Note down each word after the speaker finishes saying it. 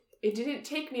It didn't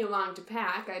take me long to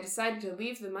pack. I decided to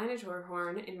leave the Minotaur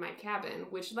horn in my cabin,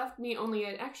 which left me only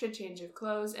an extra change of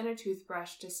clothes and a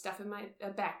toothbrush to stuff in a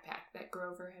backpack that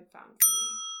Grover had found for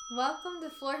me. Welcome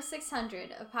to Floor 600,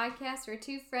 a podcast where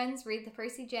two friends read the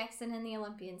Percy Jackson and the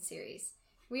Olympian series.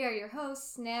 We are your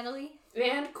hosts, Natalie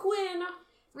And Quinn.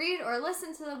 Read or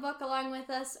listen to the book along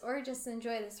with us, or just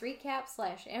enjoy this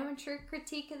recap/amateur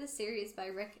critique of the series by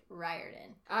Rick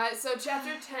Riordan. So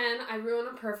chapter 10, I ruin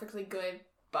a perfectly good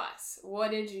bus.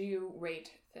 What did you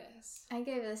rate this? I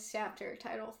gave this chapter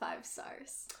title 5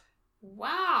 stars.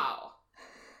 Wow.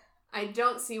 I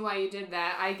don't see why you did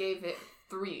that. I gave it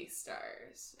 3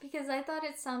 stars. Because I thought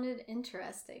it sounded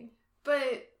interesting.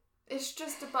 But it's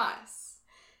just a bus.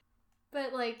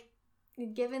 But, like,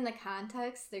 given the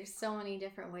context, there's so many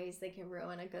different ways they can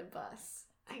ruin a good bus.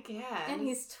 I guess. And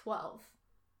he's 12.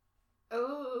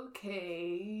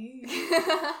 Okay.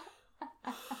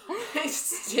 I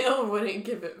still wouldn't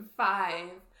give it 5.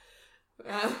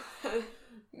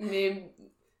 Maybe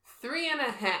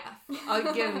 3.5.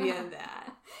 I'll give you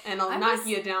that. And I'll knock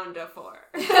you down to 4.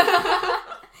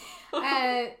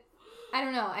 I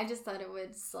don't know. I just thought it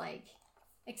was, like,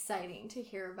 exciting to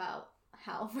hear about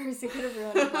how Percy could have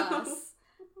ruined a bus.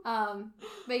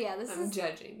 But yeah, I'm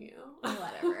judging you.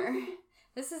 Whatever.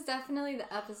 This is definitely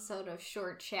the episode of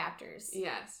short chapters.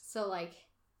 Yes. So, like,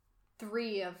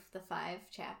 3 of the 5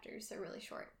 chapters are really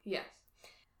short. Yes.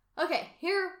 Okay,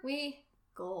 here we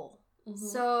go. Mm-hmm.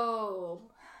 So,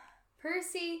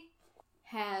 Percy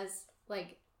has,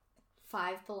 like,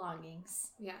 5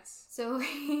 belongings. Yes. So,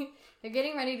 they're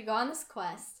getting ready to go on this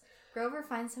quest. Grover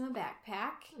finds him a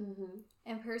backpack,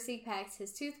 and Percy packs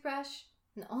his toothbrush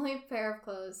and the only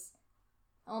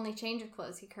change of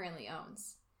clothes he currently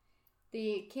owns.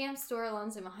 The camp store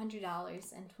loans him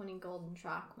 $100 and 20 golden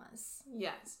drachmas.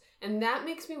 Yes, and that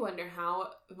makes me wonder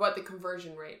what the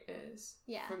conversion rate is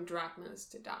from drachmas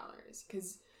to dollars.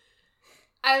 Because,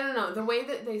 I don't know, the way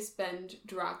that they spend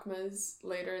drachmas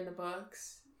later in the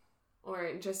books,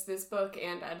 or just this book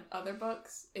and other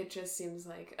books, it just seems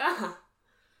like,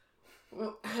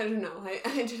 well, I don't know.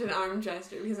 I did an arm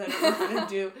gesture because I don't know how to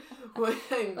do what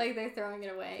like they're throwing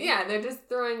it away. Yeah, they're just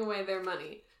throwing away their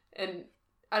money. And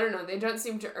I don't know. They don't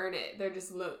seem to earn it. They're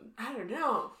just I don't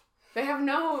know. They have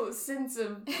no sense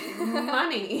of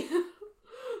money.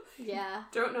 Yeah.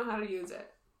 Don't know how to use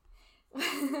it.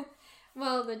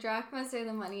 Well, the drachmas are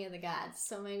the money of the gods,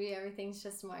 so maybe everything's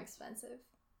just more expensive.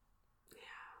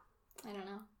 Yeah. I don't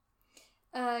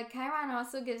know. Chiron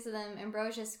also gives them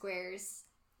ambrosia squares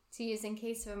to use in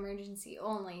case of emergency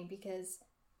only, because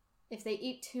if they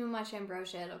eat too much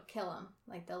ambrosia, it'll kill them.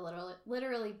 Like, they'll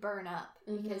literally burn up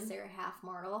because they're half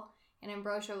mortal, and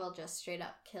ambrosia will just straight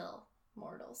up kill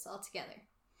mortals altogether.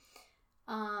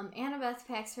 Annabeth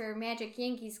packs her magic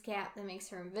Yankees cap that makes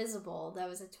her invisible. That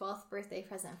was a 12th birthday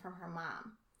present from her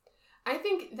mom. I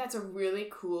think that's a really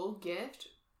cool gift,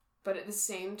 but at the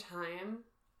same time,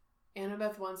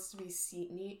 Annabeth wants to be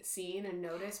seen and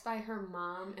noticed by her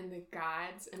mom and the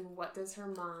gods. And what does her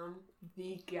mom,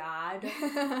 the god,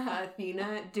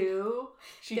 Athena, do?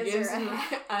 She gives her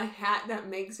a hat that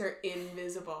makes her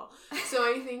invisible. So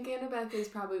I think Annabeth is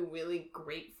probably really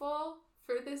grateful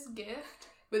for this gift,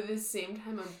 but at the same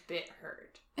time a bit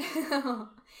hurt.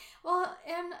 Well,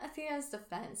 in Athena's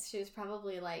defense, she was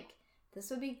probably like, this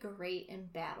would be great in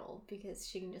battle because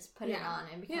she can just put it on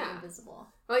and become invisible.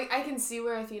 Like, I can see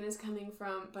where Athena's coming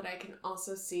from, but I can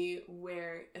also see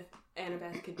where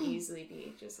Annabeth could easily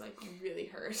be just, like, really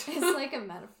hurt. It's like a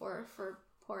metaphor for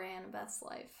poor Annabeth's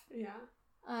life. Yeah.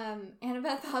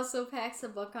 Annabeth also packs a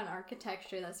book on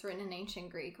architecture that's written in ancient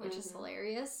Greek, which is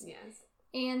hilarious. Yes.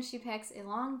 And she packs a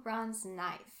long bronze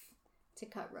knife to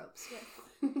cut ropes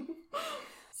with.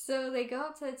 So they go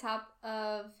up to the top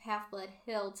of Half-Blood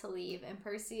Hill to leave, and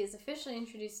Percy is officially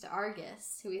introduced to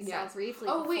Argus, who we saw briefly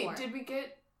before. Oh, wait, did we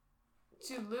get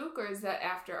to Luke, or is that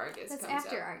after Argus That's comes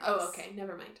after up? Argus. Oh, okay,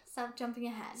 never mind. Stop jumping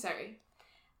ahead. Sorry.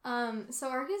 So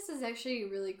Argus is actually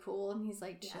really cool, and he's,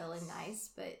 like, chill and nice,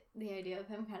 but the idea of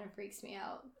him kind of freaks me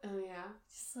out. Oh, yeah?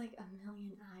 Just, like, a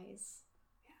million eyes.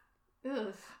 Yeah.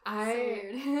 Ugh. So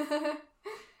weird.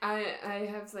 I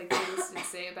have, like, things to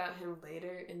say about him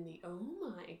later in the oh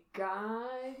my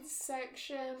god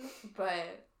section,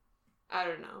 but I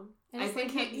don't know. I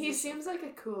think he seems like a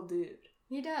cool dude.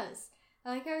 He does. I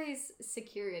like how he's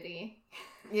security.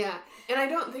 Yeah, and I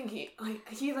don't think he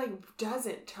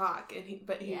doesn't talk,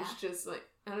 but he's just like,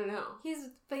 I don't know. He's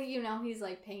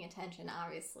like paying attention,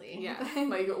 obviously. Yeah,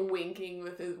 like winking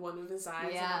with one of his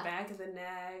eyes on the back of the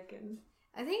neck, and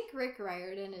I think Rick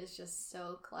Riordan is just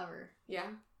so clever. Yeah.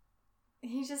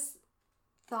 He just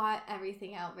thought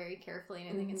everything out very carefully,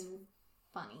 and I think it's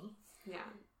funny. Yeah.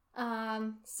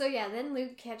 So yeah, then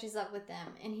Luke catches up with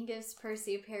them, and he gives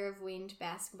Percy a pair of winged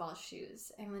basketball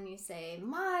shoes. And when you say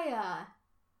Maya,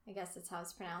 I guess that's how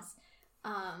it's pronounced,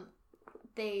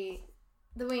 the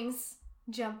wings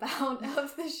jump out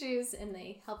of the shoes and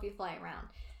they help you fly around.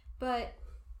 But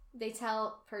they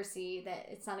tell Percy that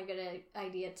it's not a good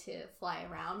idea to fly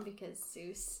around because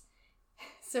Zeus.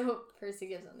 So Percy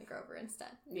gives them the Grover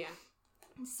instead. Yeah.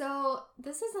 So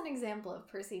this is an example of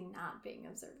Percy not being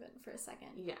observant for a second.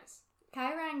 Yes.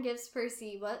 Chiron gives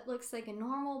Percy what looks like a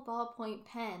normal ballpoint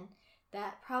pen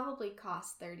that probably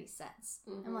costs 30 cents.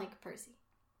 Mm-hmm. I'm like, Percy,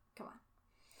 come on.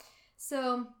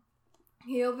 So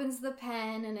he opens the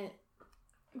pen and it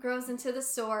grows into the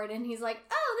sword, and he's like,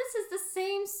 oh, this is the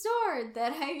same sword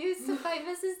that I used to fight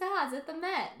Mrs. Dodds at the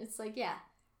Met. It's like, yeah,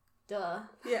 duh.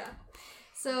 Yeah.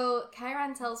 So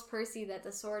Chiron tells Percy that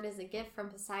the sword is a gift from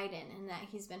Poseidon and that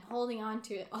he's been holding on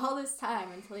to it all this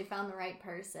time until he found the right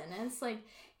person. And it's like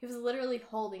he was literally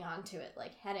holding on to it,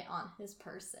 like had it on his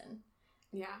person.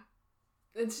 Yeah.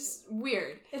 It's just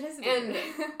weird. It is weird.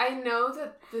 And I know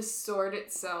that the sword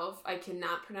itself, I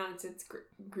cannot pronounce its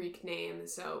Greek name,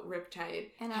 so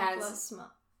Riptide has...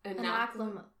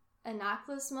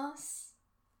 Anaklusmos?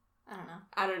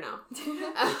 I don't know.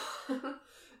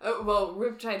 Well,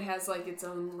 Riptide has, like, its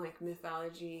own, like,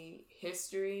 mythology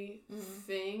history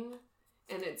thing,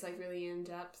 and it's, like, really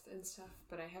in-depth and stuff,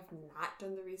 but I have not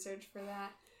done the research for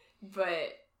that.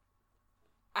 But,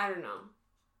 I don't know.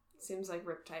 It seems like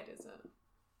Riptide is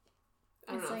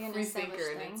like free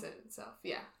thinker in itself.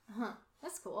 Yeah. Huh.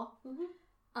 That's cool.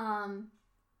 Mm-hmm.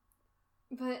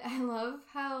 But I love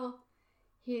how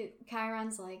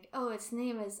Chiron's like, oh, its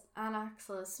name is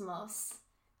Anaxlosmos.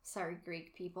 Sorry,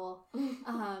 Greek people.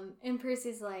 And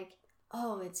Percy's like,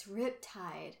 oh, it's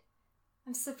Riptide.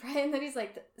 I'm surprised that he's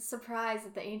like surprised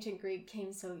that the ancient Greek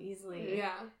came so easily.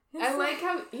 Yeah. I like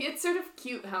how it's sort of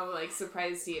cute how like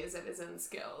surprised he is at his own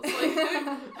skills. Like,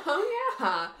 oh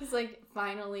yeah. He's like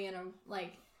finally in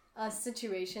a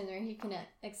situation where he can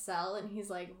excel, and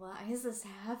he's like, why is this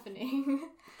happening?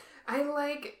 I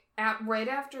like right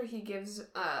after he gives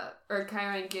or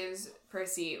Chiron gives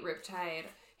Percy Riptide.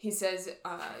 He says,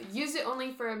 use it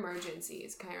only for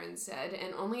emergencies, Chiron said,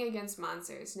 and only against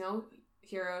monsters. No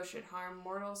hero should harm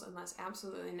mortals unless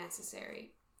absolutely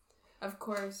necessary. Of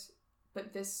course,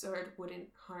 but this sword wouldn't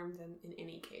harm them in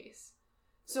any case.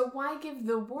 So why give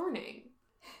the warning?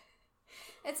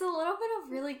 It's a little bit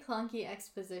of really clunky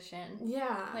exposition.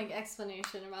 Yeah. Like,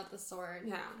 explanation about the sword.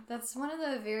 Yeah. That's one of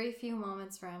the very few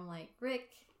moments where I'm like,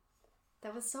 Rick,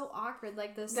 that was so awkward.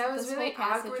 Like, this that was this really whole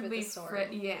passage awkwardly with the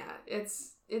sword. yeah,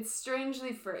 it's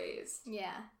strangely phrased.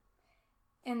 Yeah.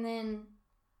 And then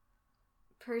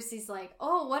Percy's like,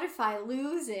 oh, what if I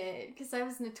lose it? Because I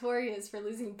was notorious for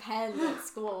losing pens at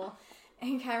school.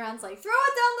 And Chiron's like, throw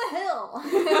it down the hill!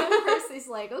 And Percy's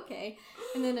like, okay.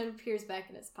 And then it appears back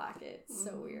in his pocket. It's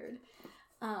so weird.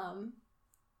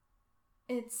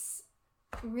 It's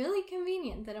really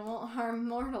convenient that it won't harm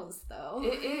mortals, though.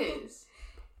 It is.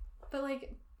 But,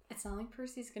 like, it's not like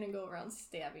Percy's gonna go around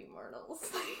stabbing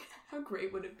mortals. How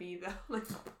great would it be, though? Like,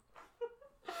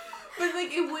 but,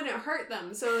 like, it wouldn't hurt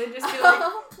them, so it'd just be like,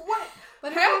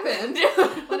 what happened?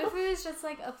 What if it was just,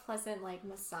 like, a pleasant, like,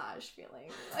 massage feeling?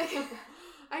 Like,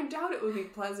 I doubt it would be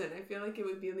pleasant. I feel like it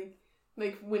would be,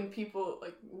 like when people,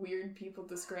 like, weird people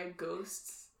describe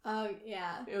ghosts. Oh,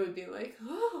 yeah. It would be like,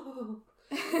 oh,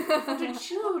 I felt a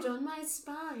chill down my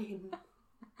spine.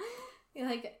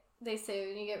 Like, they say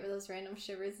when you get those random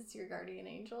shivers, it's your guardian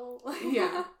angel.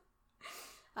 Yeah.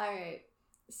 Alright.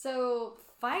 So,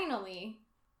 finally,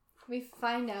 we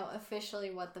find out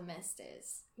officially what the mist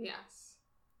is. Yes.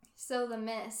 So, the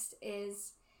mist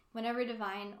is when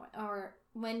divine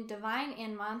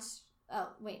and monster... Oh,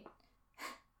 wait.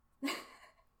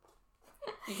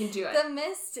 You can do it. The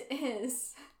mist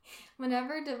is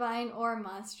whenever divine or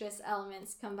monstrous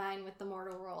elements combine with the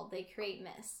mortal world, they create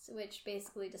mist, which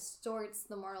basically distorts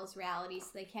the mortal's reality so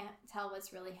they can't tell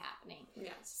what's really happening.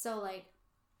 Yes. So, like,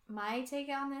 my take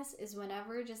on this is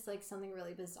whenever just, like, something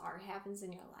really bizarre happens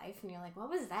in your life and you're like, what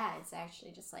was that? It's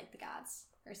actually just, like, the gods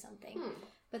or something.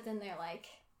 But then they're like,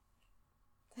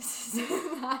 this is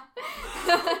not...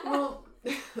 Well,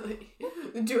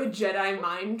 do a Jedi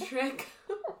mind trick.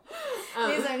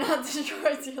 These are not the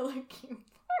droids you're looking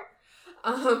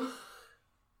for.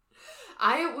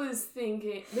 I was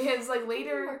thinking, because, like,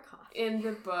 later in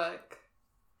the book,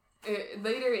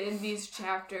 later in these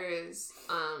chapters,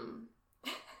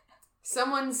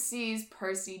 someone sees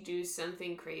Percy do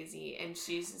something crazy, and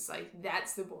she's just like,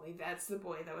 that's the boy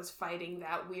that was fighting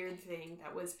that weird thing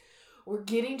that was... We're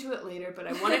getting to it later, but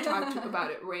I want to talk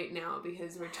about it right now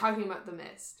because we're talking about the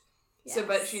mist. Yes. So,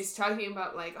 but she's talking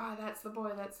about like, oh, that's the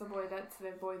boy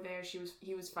there.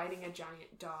 He was fighting a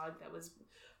giant dog that was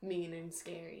mean and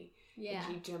scary. Yeah.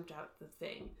 And he jumped out the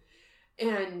thing.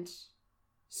 And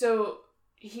so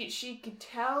she could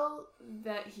tell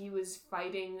that he was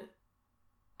fighting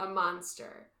a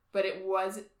monster, but it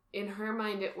was, in her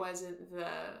mind, it wasn't the,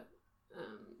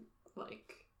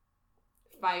 like,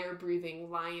 fire-breathing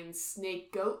lion,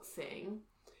 snake, goat thing.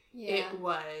 Yeah. It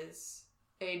was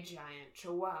a giant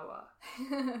chihuahua.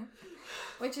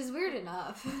 Which is weird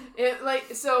enough. They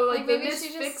maybe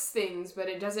misfix things, but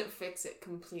it doesn't fix it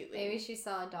completely. Maybe she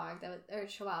saw a dog or a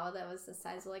chihuahua that was the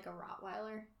size of like a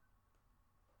Rottweiler.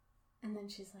 And then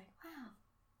she's like, wow.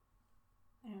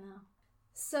 I don't know.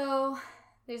 So,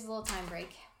 there's a little time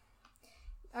break.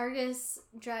 Argus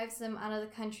drives them out of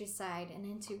the countryside and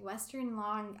into western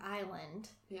Long Island.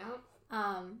 Yeah.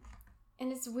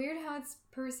 And it's weird how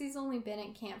Percy's only been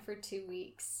at camp for 2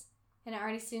 weeks. And it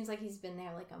already seems like he's been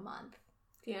there like a month.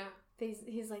 Yeah.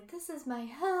 He's like, this is my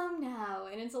home now.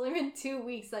 And it's only been 2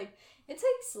 weeks. Like, it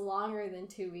takes longer than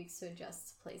 2 weeks to adjust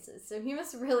to places. So he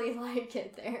must really like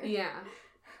it there. Yeah.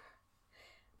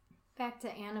 Back to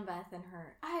Annabeth and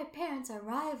her, parents are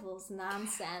rivals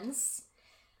nonsense.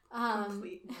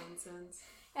 Complete nonsense.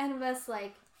 Annabeth's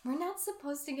like, we're not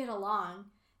supposed to get along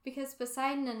because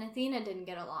Poseidon and Athena didn't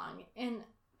get along. And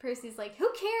Percy's like, who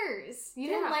cares? You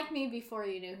didn't like me before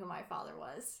you knew who my father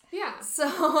was. Yeah.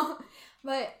 So,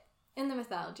 but in the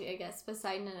mythology, I guess,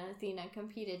 Poseidon and Athena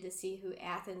competed to see who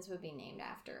Athens would be named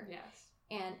after. Yes.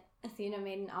 And Athena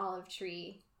made an olive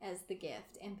tree as the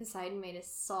gift, and Poseidon made a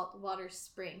saltwater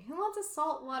spring. Who wants a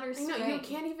saltwater spring? I know, you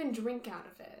can't even drink out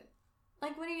of it.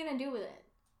 Like, what are you gonna do with it?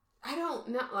 I don't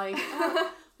know, like,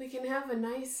 we can have a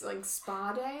nice, like,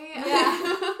 spa day.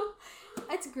 Yeah.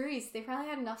 It's Greece. They probably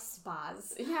had enough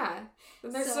spas. Yeah.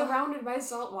 They're surrounded by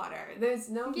salt water. There's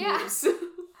no use.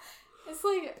 It's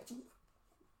like,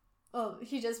 oh,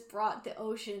 he just brought the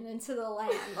ocean into the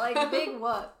land. Like, big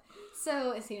whoop.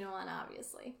 So, Athena won,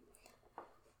 obviously.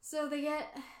 So they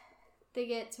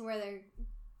get to where they're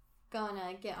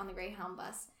gonna get on the Greyhound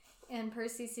bus, and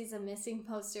Percy sees a missing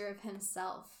poster of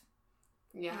himself.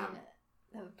 Yeah. And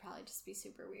that would probably just be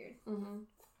super weird. Mm-hmm.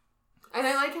 And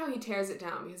I like how he tears it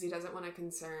down because he doesn't want to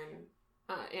concern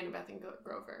Annabeth and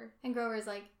Grover. And Grover's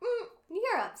like,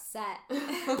 you're upset.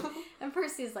 And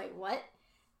Percy's like, what?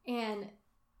 And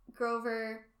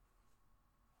Grover,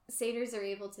 satyrs are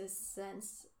able to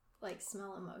sense, like,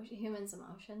 smell emotion, humans'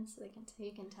 emotions. So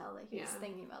he can tell that he's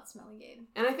thinking about Smellygabe.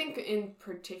 And I think in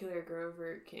particular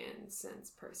Grover can sense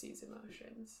Percy's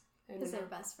emotions. Because they're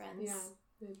best friends. Yeah.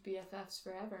 They're BFFs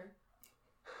forever.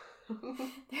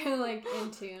 They're, like,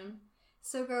 in tune.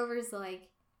 So Grover's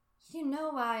like, you know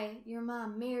why your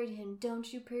mom married him,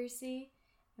 don't you, Percy?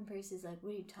 And Percy's like,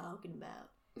 what are you talking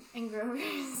about? And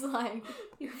Grover's like...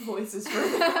 Your voice is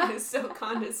so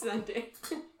condescending.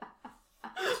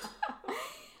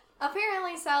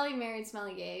 Apparently, Sally married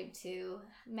Smellygabe to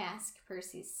mask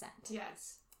Percy's scent.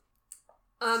 Yes.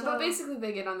 But basically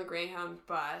they get on the Greyhound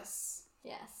bus.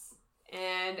 Yes.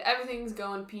 And everything's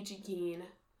going peachy keen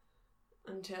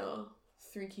until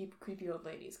 3 creepy old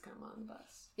ladies come on the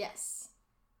bus. Yes.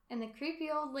 And the creepy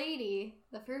old lady,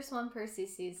 the first one Percy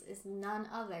sees, is none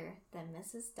other than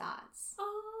Mrs. Dodds.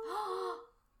 Oh.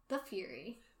 The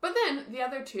Fury. But then the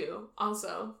other two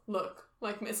also look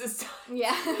like Mrs. Dodds.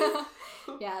 Yeah.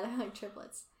 Yeah, they're like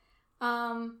triplets.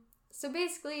 So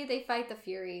basically they fight the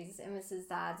Furies, and Mrs.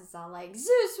 Dodds is all like,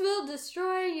 Zeus will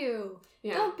destroy you.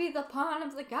 Yeah. Don't be the pawn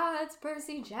of the gods,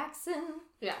 Percy Jackson.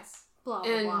 Yes. Blah,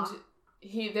 blah, blah.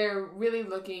 They're really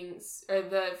looking, or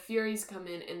the Furies come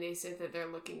in and they say that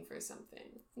they're looking for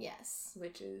something. Yes.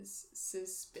 Which is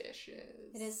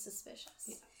suspicious. It is suspicious.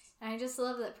 Yes. And I just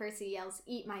love that Percy yells,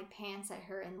 eat my pants at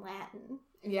her in Latin.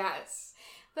 Yes.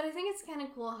 But I think it's kind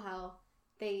of cool how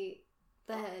the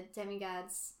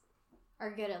demigods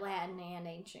are good at Latin and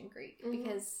ancient Greek. Mm-hmm.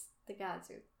 Because the gods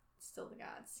are still the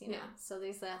gods, you know? Yeah. So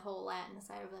there's that whole Latin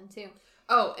side of them too.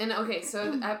 Oh, and okay,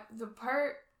 so the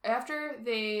part... After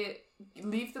they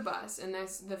leave the bus, and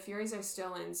the Furies are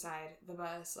still inside the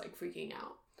bus, like, freaking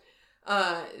out.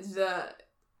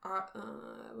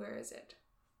 Where is it?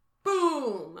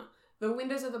 Boom! The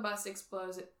windows of the bus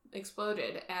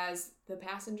exploded as the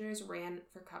passengers ran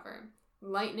for cover.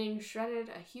 Lightning shredded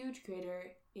a huge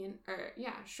crater in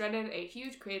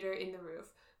the roof,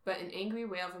 but an angry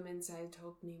wail from inside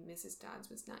told me Mrs. Dodds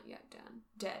was not yet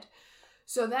dead.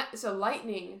 So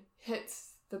lightning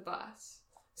hits the bus.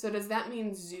 So does that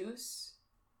mean Zeus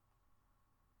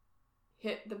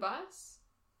hit the bus?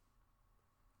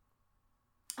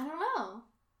 I don't know.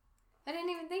 I didn't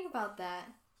even think about that.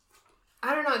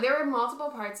 I don't know. There were multiple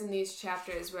parts in these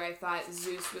chapters where I thought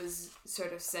Zeus was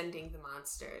sort of sending the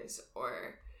monsters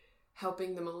or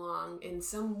helping them along in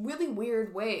some really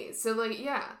weird ways. So, like,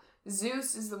 yeah,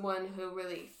 Zeus is the one who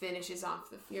really finishes off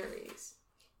the Furies.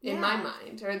 In my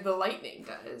mind. Or the lightning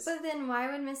does. But then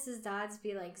why would Mrs. Dodds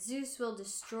be like, Zeus will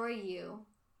destroy you?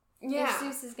 Yeah. If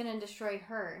Zeus is going to destroy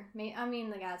her. I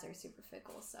mean, the gods are super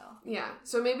fickle, so. Yeah.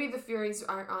 So maybe the Furies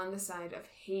are on the side of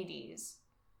Hades.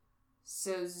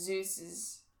 So Zeus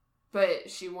is...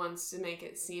 But she wants to make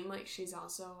it seem like she's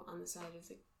also on the side of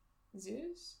the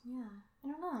Zeus? Yeah.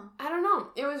 I I don't know.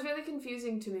 It was really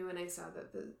confusing to me when I saw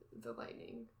that the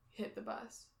lightning hit the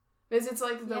bus. Because it's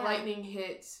like the lightning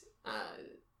hit...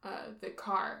 the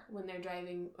car when they're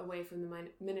driving away from the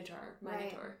Minotaur.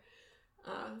 Right.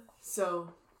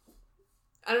 So,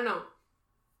 I don't know.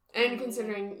 And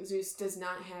considering Zeus does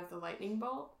not have the lightning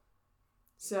bolt,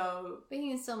 so... But he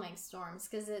can still make storms,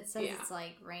 because it says it's,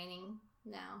 like, raining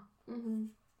now. Mm-hmm.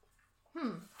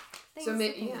 Things to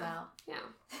think about.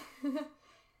 Yeah.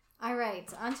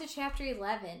 Alright, on to chapter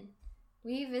 11.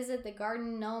 We visit the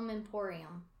Garden Gnome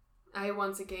Emporium. I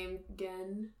once again,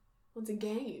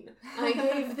 I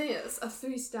gave this a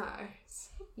 3 stars.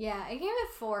 Yeah, I gave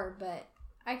it 4, but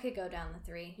I could go down the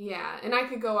 3. Yeah, and I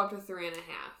could go up to 3.5.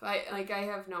 I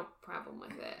have no problem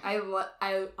with it.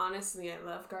 I honestly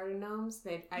love garden gnomes.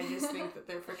 I just think that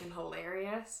they're freaking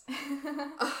hilarious.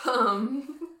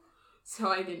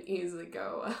 So I can easily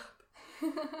go up.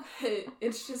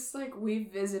 It's just like we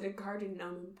visit a garden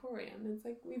gnome emporium. It's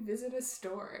like we visit a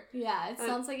store. Yeah, it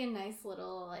sounds like a nice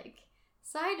little like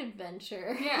side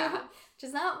adventure. Yeah. Which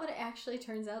is not what it actually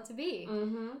turns out to be.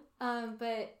 Mm-hmm.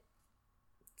 But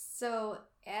so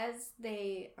as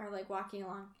they are like walking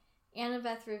along,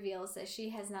 Annabeth reveals that she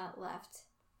has not left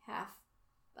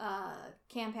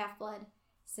Camp Half-Blood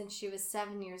since she was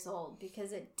 7 years old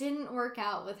because it didn't work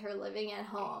out with her living at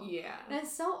home. Yeah. And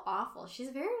it's so awful. She's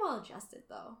very well adjusted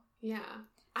though. Yeah.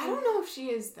 I don't know if she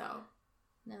is though.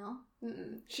 No?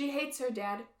 Mm-mm. She hates her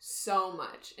dad so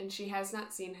much and she has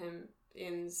not seen him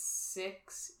in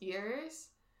 6 years.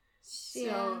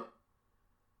 So,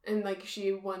 and like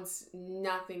she wants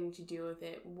nothing to do with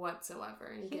it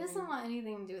whatsoever. And he doesn't want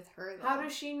anything to do with her though. How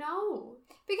does she know?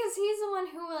 Because he's the one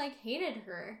who like hated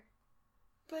her.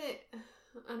 But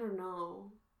I don't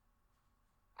know.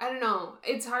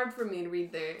 It's hard for me to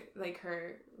read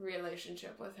her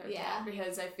relationship with her dad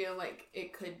because I feel like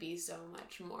it could be so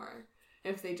much more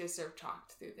if they just sort of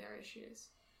talked through their issues.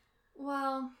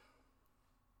 Well,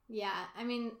 yeah. I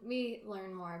mean, we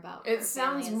learn more about it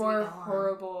sounds more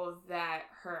horrible that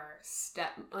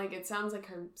it sounds like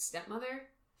her stepmother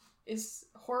is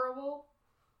horrible.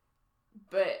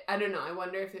 But I don't know. I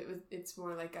wonder if it's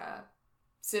more like a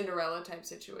Cinderella type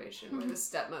situation where the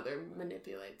stepmother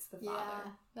manipulates the father.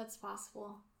 Yeah, that's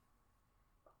possible.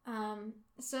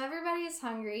 So everybody is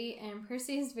hungry and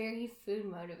Percy is very food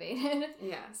motivated.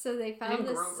 Yeah. So they found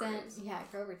the scent. Yeah,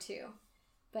 Grover too.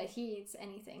 But he eats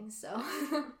anything, so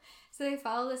so they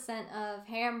follow the scent of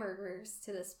hamburgers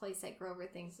to this place that Grover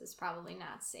thinks is probably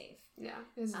not safe. Yeah,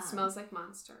 because it smells like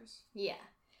monsters. Yeah.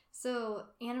 So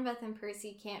Annabeth and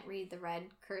Percy can't read the red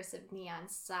cursive neon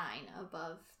sign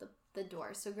above the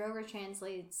door. So Grover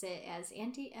translates it as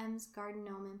Auntie M's Garden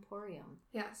Gnome Emporium.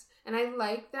 Yes. And I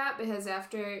like that because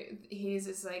after he's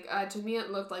just like, to me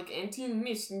it looked like Auntie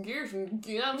Miss and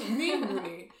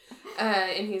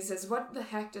he says, what the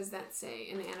heck does that say?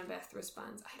 And Annabeth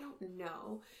responds, I don't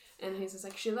know. And he's just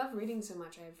like, she loved reading so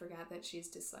much I forgot that she's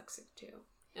dyslexic too.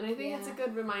 And I think it's a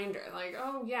good reminder. Like,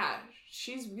 oh yeah,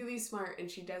 she's really smart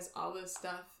and she does all this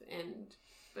stuff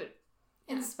but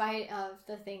in spite of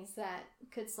the things that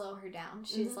could slow her down.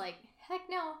 She's like, heck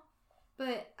no.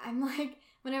 But I'm like,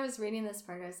 when I was reading this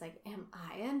part, I was like, am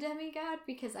I a demigod?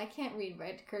 Because I can't read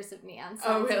red cursive neon signs.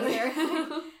 Oh, really?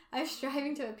 I was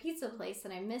driving to a pizza place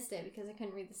and I missed it because I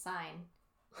couldn't read the sign.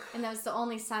 And that was the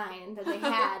only sign that they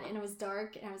had. And it was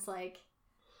dark. And I was like,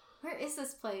 where is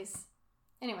this place?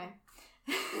 Anyway.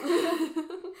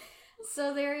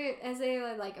 So as they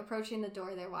are like approaching the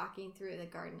door, they're walking through the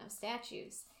Garden of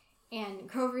Statues. And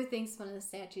Grover thinks one of the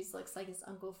statues looks like his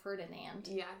Uncle Ferdinand.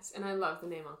 Yes, and I love the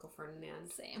name Uncle Ferdinand.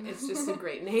 Same. It's just a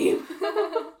great name.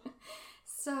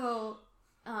 So,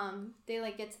 they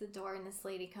like get to the door and this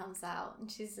lady comes out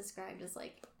and she's described as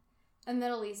like a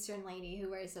Middle Eastern lady who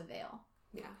wears a veil.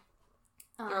 Yeah.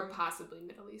 Or possibly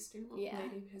Middle Eastern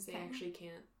lady because they actually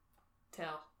can't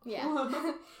tell.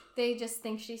 Yeah. They just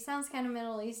think she sounds kind of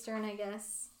Middle Eastern, I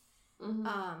guess.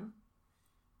 Mm-hmm.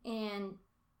 And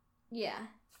yeah.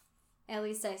 At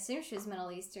least I assume she was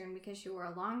Middle Eastern because she wore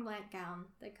a long black gown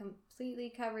that completely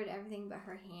covered everything but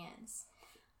her hands.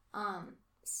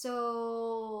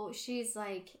 So she's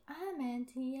like, I'm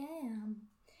Auntie Em.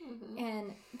 Mm-hmm.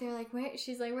 And they're like, where?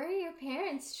 She's like, where are your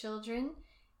parents, children?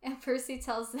 And Percy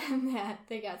tells them that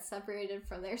they got separated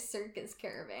from their circus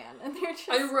caravan. And they're just...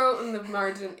 I wrote in the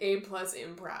margin A+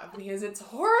 improv because it's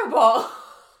horrible.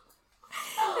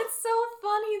 It's so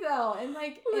funny though. And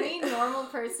like any normal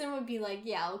person would be like,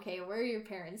 yeah, okay, where are your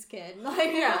parents, kid?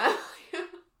 Like, yeah.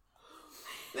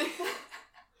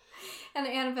 And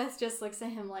Annabeth just looks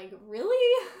at him like,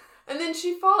 really? And then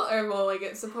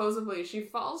supposedly she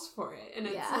falls for it. And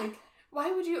it's like,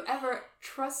 why would you ever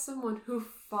trust someone who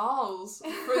falls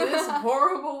for this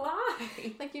horrible lie?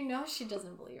 Like, she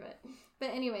doesn't believe it. But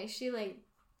anyway, she, like,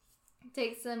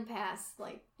 takes them past,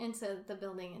 like, into the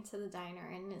building, into the diner,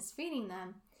 and is feeding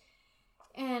them.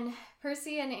 And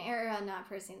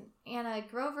Anna,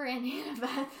 Grover and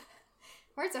Annabeth,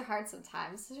 words are hard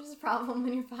sometimes. There's a problem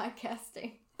when you're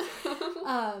podcasting.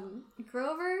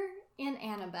 Grover and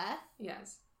Annabeth.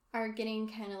 Yes. Are getting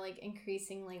kind of like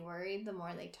increasingly worried the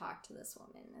more they talk to this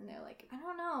woman. And they're like, I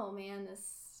don't know, man,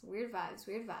 this weird vibes.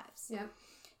 Yep.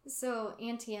 So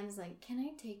Auntie M's like, can I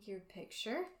take your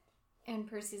picture? And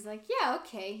Percy's like, yeah,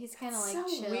 okay. He's kind of like so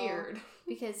chill. Weird.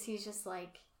 Because he's just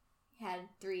like, had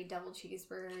 3 double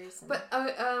cheeseburgers. And... But, I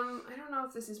don't know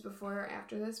if this is before or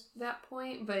after that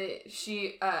point, but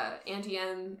Auntie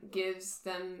M gives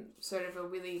them sort of a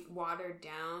really watered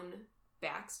down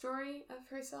backstory of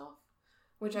herself.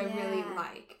 Which I really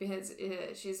like, because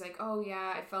she's like, oh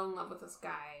yeah, I fell in love with this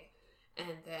guy,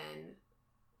 and then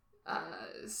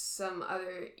some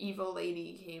other evil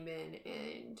lady came in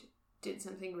and did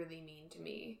something really mean to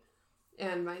me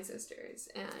and my sisters,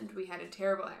 and we had a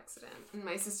terrible accident, and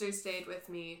my sisters stayed with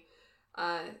me,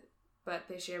 but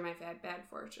they share my bad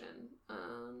fortune.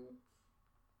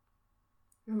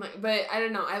 But I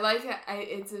don't know, I like it.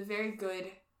 It's a very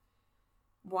good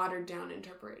watered down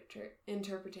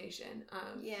interpretation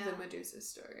of the Medusa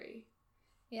story.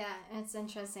 Yeah, and it's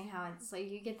interesting how it's like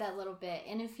you get that little bit,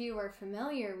 and if you were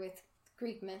familiar with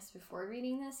Greek myths before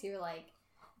reading this, you're like,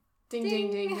 ding ding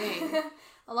ding ding,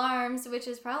 alarms, which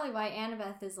is probably why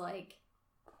Annabeth is like,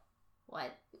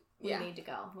 what? We need to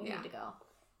go. We need to go.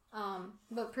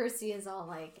 But Percy is all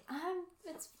like,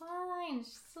 it's fine.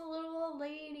 She's a little old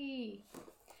lady.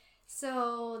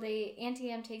 So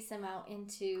Auntie M takes them out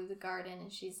into the garden, and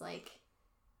she's like,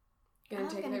 I'm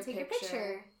gonna take a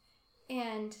picture.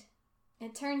 And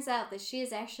it turns out that she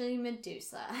is actually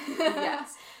Medusa.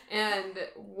 Yes. And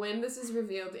when this is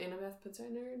revealed, Annabeth puts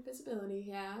on her invisibility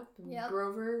cap. Yep.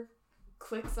 Grover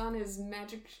clicks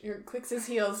his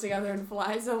heels together and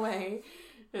flies away.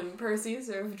 And Percy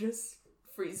sort of just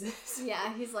freezes.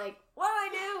 Yeah, he's like, what do I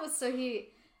do? So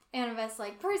Annabeth's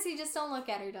like, Percy, just don't look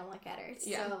at her.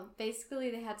 Yeah. So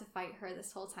basically they had to fight her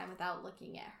this whole time without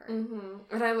looking at her. Mm-hmm.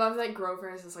 And I love that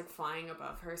Grover is just like flying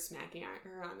above her, smacking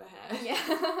her on the head. Yeah.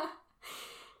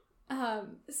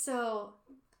 So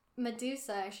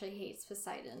Medusa actually hates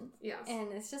Poseidon. Yes.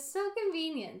 And it's just so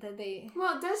convenient that they...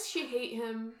 Well, does she hate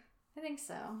him? I think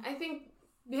so. I think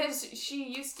because she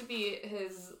used to be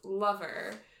his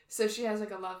lover, so she has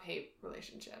like a love-hate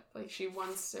relationship. Like she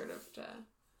wants sort of to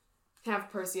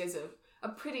have Percy as a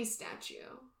pretty statue.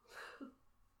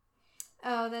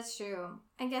 Oh, that's true.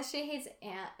 I guess she hates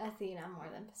Athena more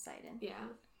than Poseidon. Yeah.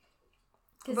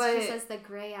 Because she says the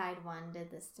gray-eyed one did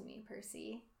this to me,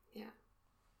 Percy. Yeah.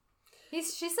 She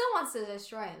still wants to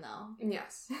destroy him, though.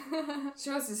 Yes. She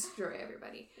wants to destroy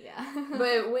everybody. Yeah.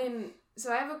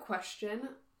 So I have a question.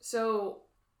 So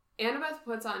Annabeth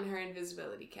puts on her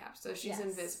invisibility cap, so she's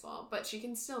invisible, but she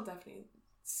can still definitely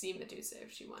see Medusa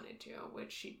if she wanted to,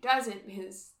 which she doesn't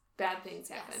because bad things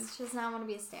happen. Yes, she does not want to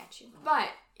be a statue. But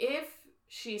if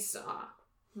she saw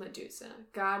Medusa,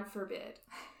 God forbid,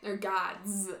 or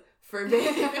gods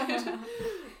forbid,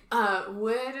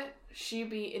 would she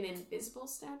be an invisible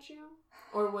statue?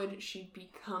 Or would she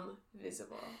become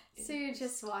visible? So you're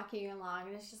just walking along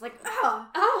and it's just like,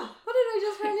 what did I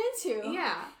just run into?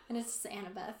 Yeah. And it's just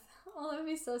Annabeth. Oh, that would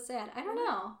be so sad. I don't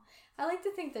know. I like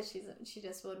to think that she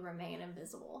just would remain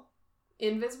invisible.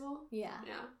 Invisible? Yeah.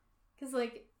 Yeah. Because,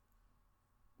 like,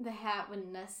 the hat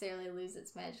wouldn't necessarily lose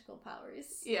its magical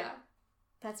powers. Yeah.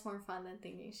 That's more fun than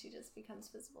thinking she just becomes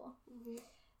visible. Mm-hmm.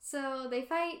 So they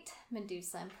fight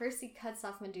Medusa, and Percy cuts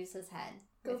off Medusa's head.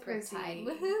 Go with Riptide.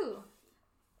 Woohoo!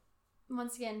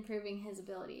 Once again, proving his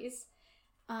abilities.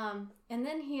 And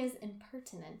then he is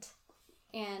impertinent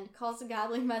and calls a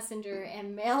godly messenger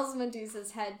and mails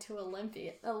Medusa's head to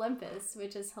Olympus,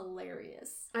 which is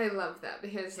hilarious. I love that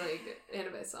because, like,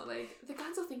 Annabeth's all like, the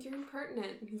gods will think you're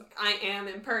impertinent. And he's like, I am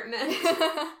impertinent.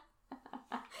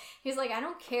 He's like, I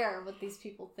don't care what these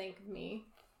people think of me.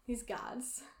 These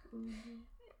gods. Mm-hmm.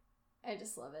 I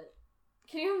just love it.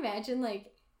 Can you imagine,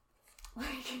 like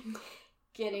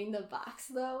getting the box,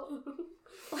 though?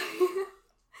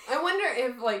 I wonder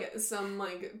if, like, some,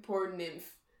 like, poor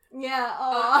nymph. Yeah,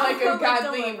 like a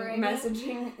godly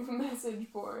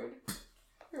message board.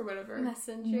 Or whatever.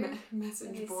 Messenger.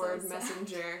 Message so board, sad.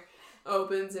 messenger.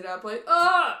 Opens it up like,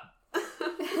 oh!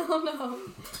 Oh no.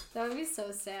 That would be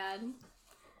so sad.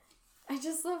 I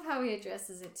just love how he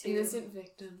addresses it, too. Innocent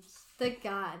victims. The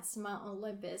gods, Mount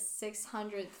Olympus,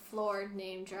 600th floor,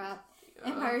 name drop.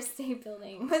 Empire State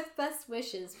Building. With best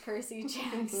wishes, Percy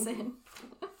Jackson.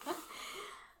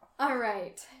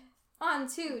 Alright. On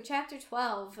to chapter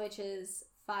 12, which is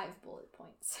 5 bullet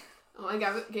points. Oh, I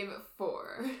gave it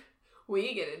 4.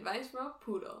 We get advice from a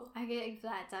poodle. I gave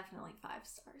that definitely 5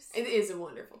 stars. It is a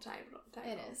wonderful title.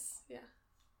 It is. Yeah.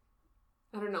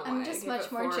 I don't know why I'm just much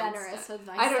more generous with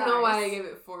my I don't know why I stars. gave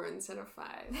it 4 instead of 5.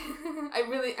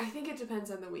 I think it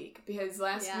depends on the week, because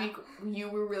last week you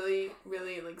were really,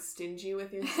 really, like, stingy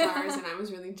with your stars, and I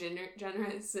was really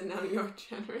generous, and now you're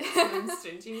generous and I'm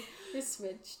stingy. We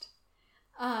switched.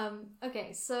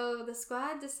 Okay, so the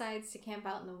squad decides to camp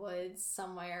out in the woods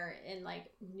somewhere in, like,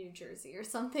 New Jersey or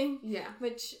something. Yeah.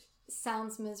 Which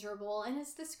sounds miserable, and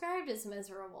is described as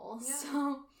miserable. Yeah.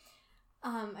 So,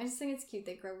 I just think it's cute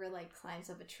that Grover, like, climbs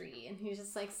up a tree, and he's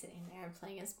just, like, sitting there and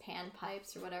playing his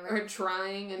panpipes or whatever. Or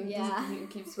trying, and Yeah. he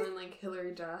keeps going like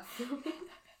Hillary Duff.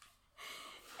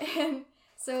 And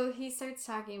so he starts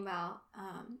talking about,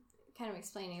 kind of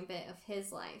explaining a bit of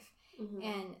his life. Mm-hmm.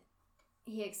 And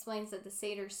he explains that the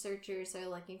satyr searchers are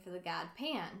looking for the god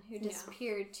Pan, who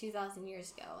disappeared 2,000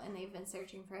 years ago, and they've been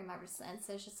searching for him ever since.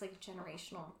 So it's just like a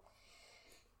generational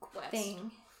Quest.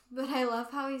 thing. But I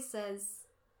love how he says,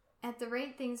 at the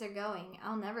rate things are going,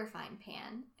 I'll never find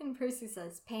Pan. And Percy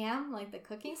says, Pam, like the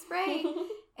cooking spray?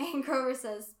 And Grover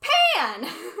says, Pan!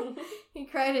 He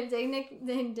cried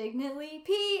indignantly,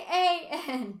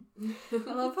 P-A-N.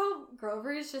 I love how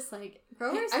Grover is just like,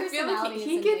 Grover's I feel like personality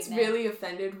he is gets indignant. really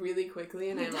offended really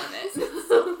quickly, and I love it. It's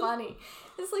so funny.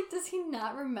 It's like, does he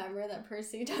not remember that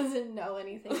Percy doesn't know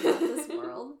anything about this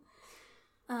world?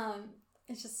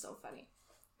 It's just so funny.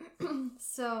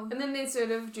 So, and then they sort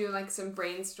of do like some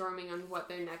brainstorming on what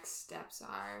their next steps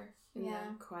are in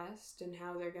the quest, and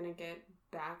how they're gonna get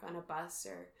back on a bus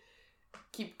or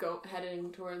keep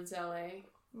heading towards LA.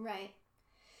 Right.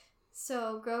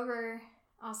 So Grover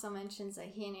also mentions that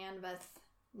he and Annabeth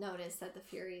noticed that the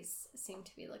Furies seem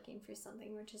to be looking for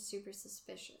something, which is super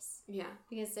suspicious. Yeah.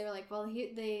 Because they were like, well,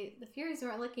 the Furies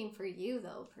weren't looking for you,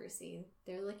 though, Percy.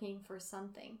 They're looking for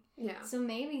something. Yeah. So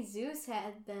maybe Zeus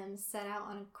had them set out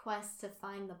on a quest to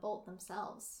find the bolt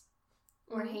themselves.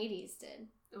 Or Hades did.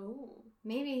 Oh.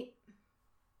 Maybe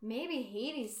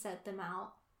Hades set them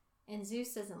out, and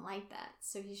Zeus doesn't like that,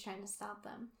 so he's trying to stop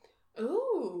them.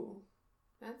 Ooh.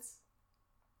 That's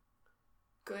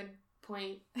good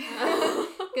point.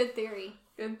 Good theory.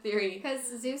 Good theory. Because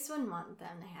Zeus wouldn't want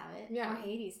them to have it. Yeah. Or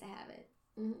Hades to have it.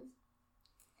 Mm-hmm.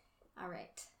 All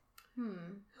right.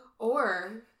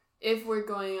 Or, if we're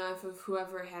going off of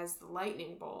whoever has the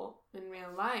lightning bolt in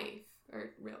real life,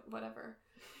 or whatever,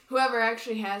 whoever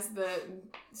actually has the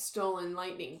stolen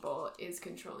lightning bolt is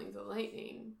controlling the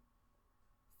lightning,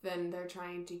 then they're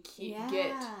trying to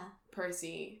get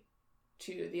Percy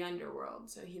to the underworld,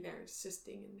 so they're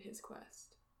assisting in his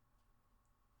quest.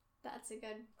 That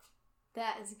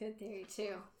is a good theory,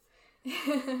 too.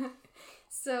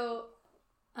 So,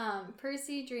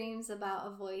 Percy dreams about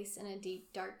a voice in a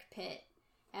deep, dark pit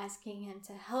asking him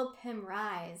to help him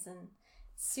rise, and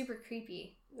it's super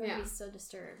creepy. He's so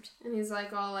disturbed. And he's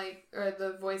like, or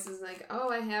the voice is like, oh,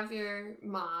 I have your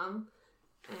mom,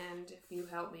 and if you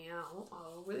help me out,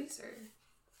 I'll release her.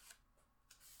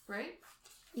 Right?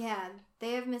 Yeah,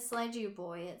 they have misled you,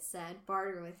 boy, it said.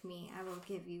 Barter with me, I will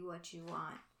give you what you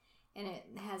want. And it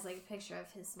has, like, a picture of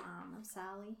his mom, of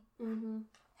Sally. Mm-hmm.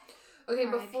 Okay,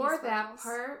 R.I.P. before that Sparkles.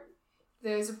 part,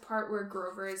 there's a part where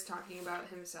Grover is talking about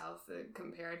himself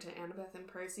compared to Annabeth and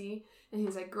Percy. And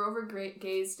he's like, Grover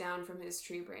gazed down from his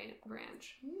tree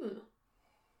branch.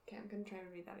 Okay, I'm going to try to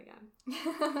read that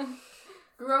again.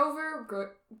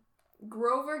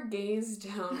 Grover gazed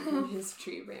down from his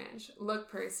tree branch. Look,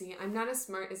 Percy, I'm not as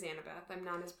smart as Annabeth. I'm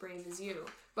not as brave as you,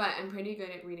 but I'm pretty good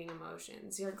at reading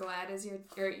emotions. You're glad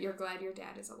your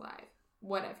dad is alive.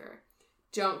 Whatever.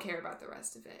 Don't care about the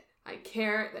rest of it. I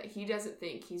care that he doesn't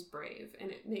think he's brave,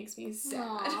 and it makes me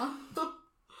sad.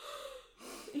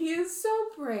 He is so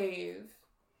brave.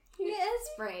 He is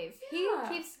brave. Yeah.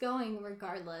 He keeps going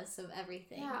regardless of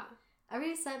everything. Yeah.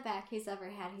 Every setback he's ever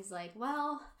had, he's like,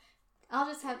 well, I'll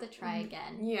just have to try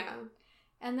again. Yeah.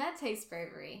 And that takes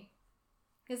bravery.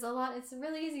 Because it's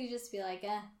really easy to just be like,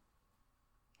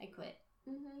 I quit.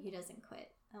 Mm-hmm. He doesn't quit.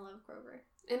 I love Grover.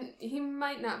 And he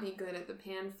might not be good at the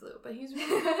pan flute, but he's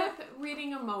really good at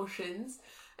reading emotions.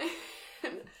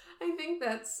 And I think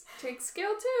takes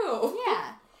skill too.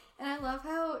 Yeah. And I love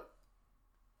how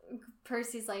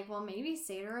Percy's like, well, maybe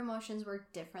satyr emotions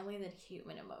work differently than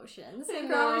human emotions. And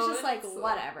Grover's just like,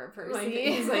 whatever, Percy. Like,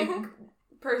 he's like,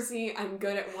 Percy, I'm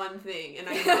good at one thing, and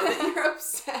I know that you're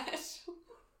upset.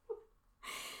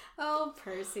 Oh,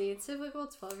 Percy, typical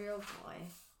 12-year-old boy.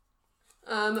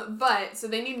 But, so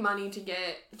they need money to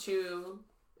get to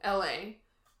LA.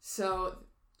 So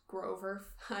Grover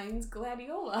finds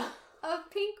Gladiola. A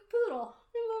pink poodle.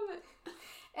 I love it.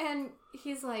 And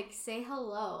he's like, say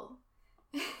hello.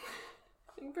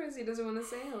 And Percy doesn't want to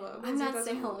say hello. I'm not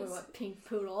saying hello to a pink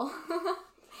poodle.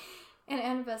 And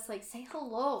Annabeth's like, say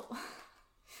hello.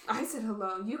 I said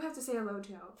hello. You have to say hello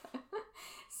too.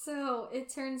 So it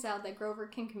turns out that Grover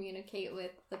can communicate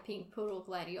with the pink poodle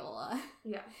Gladiola.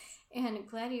 Yes. And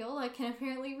Gladiola can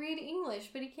apparently read English,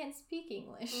 but he can't speak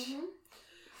English. Mm-hmm.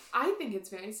 I think it's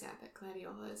very sad that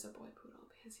Gladiola is a boy poodle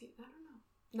because I don't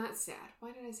know. Not sad.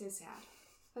 Why did I say sad?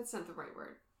 That's not the right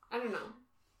word. I don't know.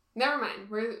 Never mind.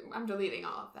 I'm deleting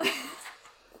all of that.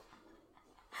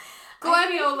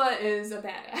 Gladiola is a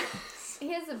badass.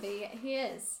 He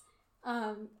is.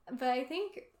 But I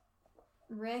think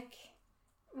Rick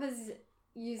was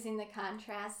using the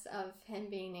contrast of him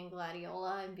being named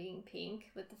Gladiola and being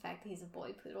pink with the fact that he's a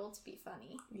boy poodle to be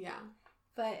funny. Yeah.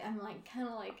 But I'm like, kind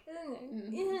of like,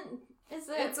 it's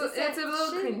a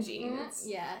little cringy.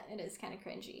 Yeah, it is kind of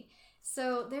cringy.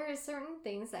 So there are certain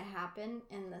things that happen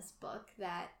in this book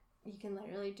that you can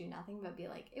literally do nothing but be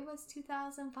like, it was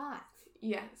 2005.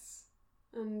 Yes.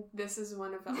 And this is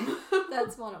one of them.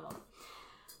 That's one of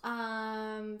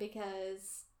them.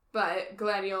 Because... But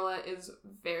Gladiola is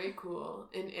very cool,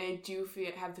 and I do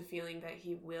have the feeling that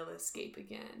he will escape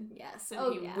again. Yes.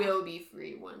 And he will be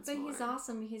free once more. But he's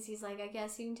awesome because he's like, I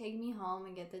guess you can take me home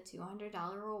and get the $200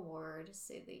 reward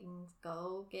so they can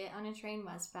go get on a train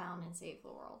westbound and save the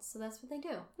world. So that's what they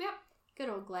do. Yep. Good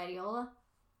old Gladiola.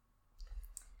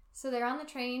 So they're on the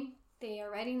train. They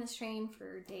are riding this train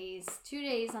for days. 2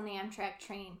 days on the Amtrak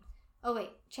train. Oh,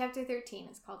 wait. Chapter 13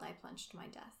 is called I Plunged to My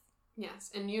Death.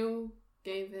 Yes. And you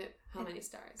gave it how many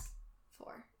stars?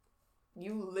 4.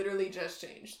 You literally just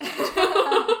changed.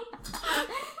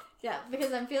 Yeah,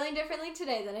 because I'm feeling differently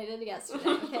today than I did yesterday,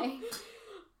 okay?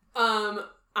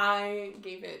 I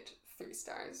gave it 3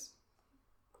 stars.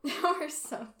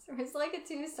 There's like a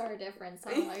 2-star difference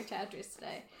on all our chapters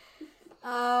today.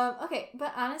 Okay,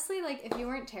 but honestly, like, if you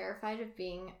weren't terrified of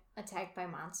being attacked by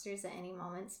monsters at any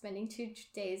moment, spending 2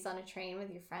 days on a train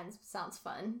with your friends sounds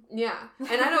fun. Yeah,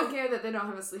 and I don't care that they don't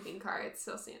have a sleeping car. It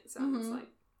still sounds like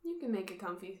you can make a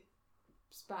comfy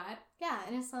spot. Yeah,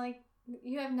 and it's not like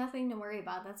you have nothing to worry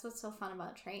about. That's what's so fun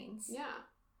about trains. Yeah.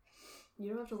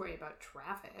 You don't have to worry about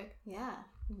traffic. Yeah,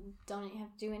 you don't even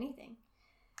have to do anything.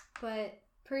 But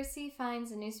Percy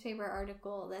finds a newspaper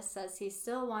article that says he's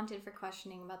still wanted for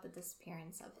questioning about the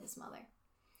disappearance of his mother.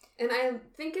 And I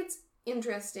think it's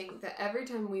interesting that every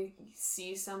time we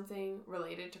see something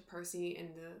related to Percy in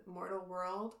the mortal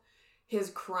world,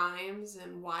 his crimes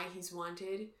and why he's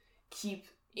wanted keep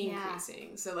increasing.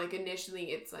 Yeah. So, like, initially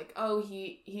it's like, oh,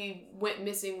 he went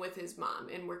missing with his mom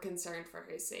and we're concerned for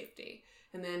his safety.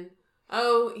 And then,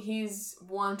 oh, he's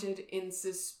wanted in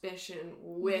suspicion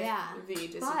with the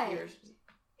disappearance.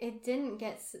 It didn't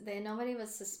nobody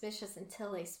was suspicious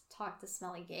until they talked to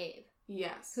Smelly Gabe.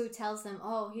 Yes. Who tells them,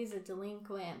 oh, he's a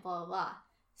delinquent, blah, blah, blah.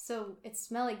 So it's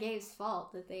Smelly Gabe's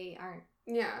fault that they aren't.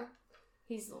 Yeah.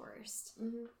 He's the worst.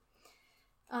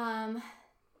 Mm-hmm.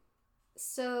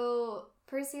 So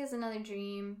Percy has another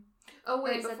dream. Oh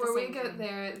wait, before we get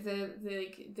there,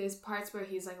 there's parts where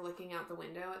he's like looking out the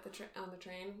window at on the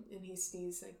train, and he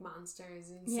sees like monsters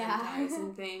and centaurs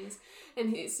and things, and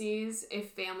he sees a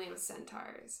family of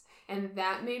centaurs, and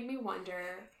that made me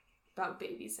wonder about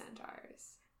baby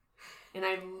centaurs. And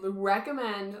I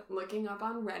recommend looking up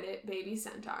on Reddit baby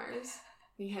centaurs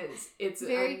because it's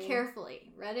very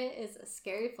carefully. Reddit is a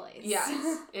scary place.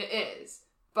 Yes, it is,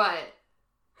 but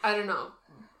I don't know.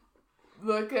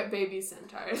 Look at baby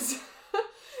centaurs.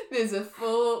 There's a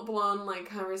full-blown, like,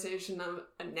 conversation of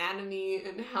anatomy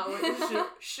and how it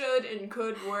should and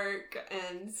could work,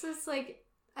 and... So it's like,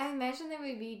 I imagine they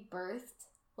would be birthed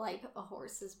like a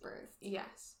horse is birthed.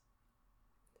 Yes.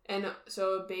 And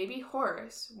so a baby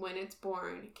horse, when it's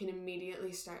born, can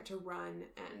immediately start to run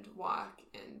and walk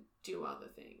and do all the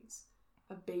things.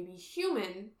 A baby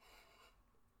human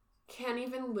can't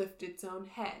even lift its own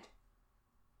head.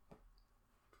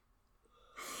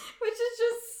 Which is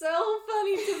just so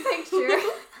funny to picture.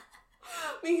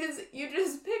 Because you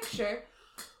just picture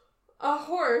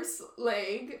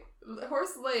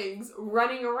horse legs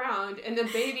running around and the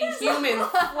baby human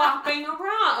flopping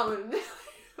around.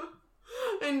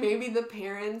 And maybe the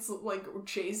parents, like,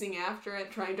 chasing after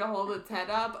it, trying to hold its head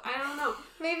up. I don't know.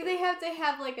 Maybe they have to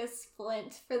have, like, a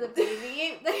splint for the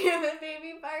baby, the human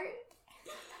baby part.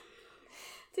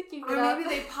 To keep it up. Or maybe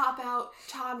they pop out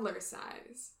toddler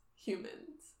size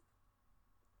humans.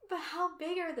 But how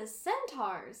big are the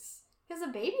centaurs? Because a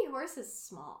baby horse is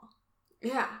small.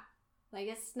 Yeah. Like,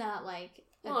 it's not like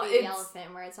a Well, baby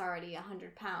elephant where it's already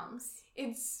 100 pounds.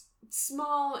 It's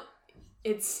small.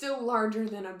 It's still larger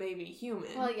than a baby human.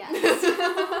 Well, yes.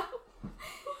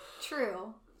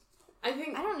 True. I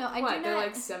think. I don't know. They're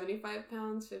like 75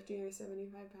 pounds, 50 or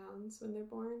 75 pounds when they're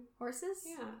born? Horses?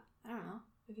 Yeah. I don't know.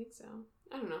 I think so.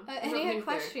 I don't know. Any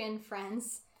question,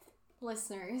 friends,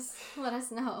 listeners, let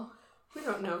us know. We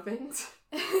don't know things.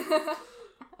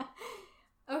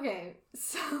 Okay,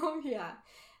 so, yeah.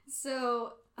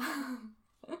 So,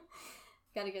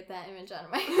 gotta get that image out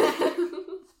of my head.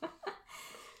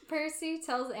 Percy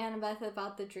tells Annabeth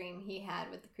about the dream he had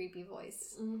with the creepy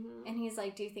voice. Mm-hmm. And he's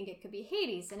like, do you think it could be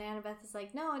Hades? And Annabeth is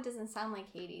like, no, it doesn't sound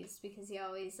like Hades because he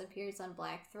always appears on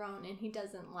Black Throne and he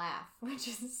doesn't laugh, which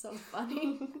is so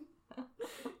funny.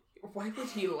 Why would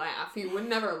he laugh? He would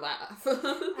never laugh.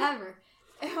 Ever.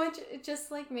 Which it just,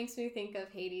 like, makes me think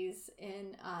of Hades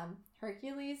in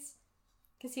Hercules.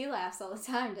 Because he laughs all the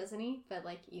time, doesn't he? But,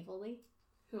 like, evilly.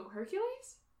 Who,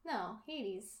 Hercules? No,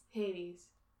 Hades. Hades.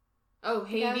 Oh,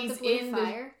 The guy with Hades the blue in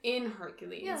fire? in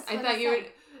Hercules. Yeah, that's I what thought I you were.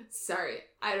 said. Sorry,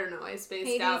 I don't know. I spaced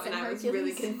Hades out and and I was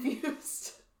really Hercules.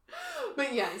 confused.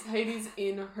 But yes, Hades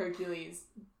in Hercules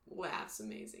laughs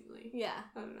amazingly. Yeah.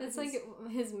 I don't know. It's like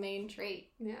his main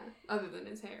trait. Yeah, other than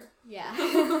his hair. Yeah.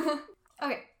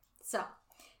 Okay, so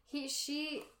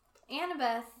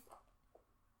Annabeth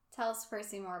tells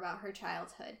Percy more about her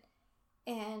childhood.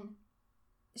 And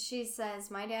she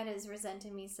says, my dad has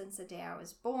resented me since the day I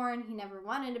was born. He never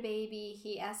wanted a baby.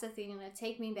 He asked Athena to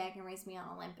take me back and raise me on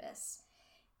Olympus.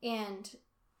 And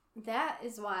that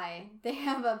is why they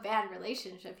have a bad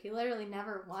relationship. He literally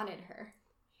never wanted her.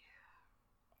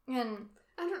 And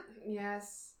I don't.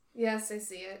 Yes, I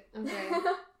see it. Okay.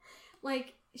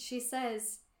 like, she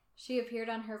says she appeared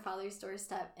on her father's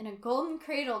doorstep in a golden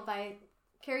cradle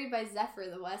carried by Zephyr,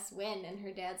 the west wind, and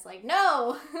her dad's like,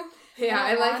 no! Yeah,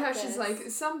 I don't like want how this. she's like,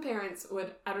 some parents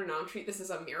would, I don't know, treat this as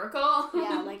a miracle.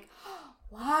 Yeah, like,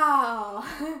 wow,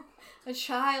 a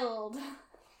child.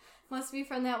 Must be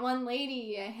from that one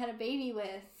lady I had a baby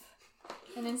with.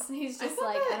 And he's just I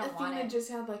like, thought I that don't want Athena it.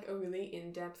 just had like a really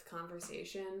in-depth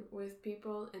conversation with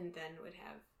people and then would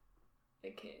have a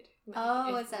kid. Like,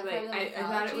 Oh, is that like, for the I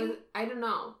thought it was, mythology? I don't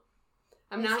know.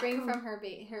 I'm A not string from her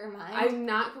mind. I'm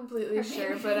not completely Her sure,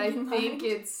 baby but I mind.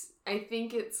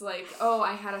 think it's like, oh,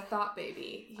 I had a thought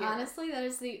baby here. Honestly, that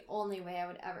is the only way I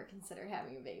would ever consider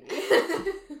having a baby.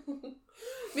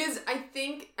 Because I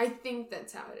think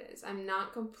that's how it is. I'm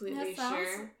not completely That sounds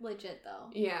sure. legit, though.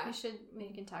 Yeah. We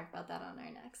can talk about that on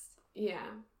our next. Yeah.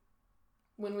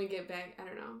 When we get back, I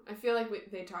don't know. I feel like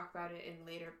they talk about it in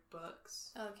later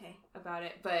books Okay. about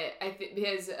it, but I think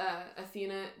because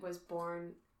Athena was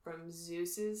born from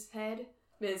Zeus's head,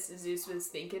 because Zeus was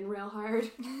thinking real hard,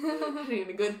 having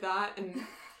a good thought, and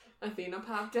Athena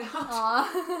popped out.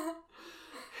 Aw.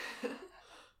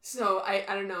 So I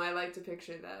don't know. I like to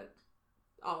picture that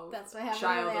all That's what happened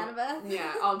child with Annabeth.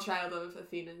 yeah, all child of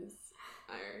Athena's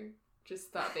are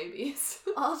just thought babies.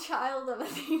 All child of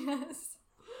Athena's.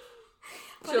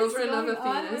 Children what of is going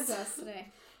on Athena's. with us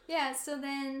today? Yeah, so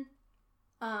then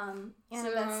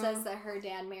Annabeth says that her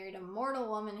dad married a mortal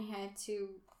woman and had two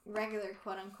regular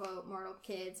quote-unquote mortal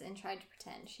kids and tried to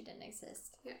pretend she didn't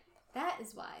exist. Yeah. That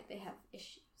is why they have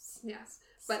issues. Yes.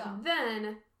 But So.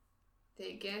 then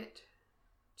they get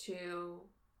to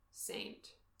St.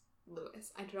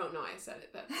 Louis. I don't know why I said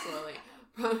it that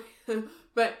slowly.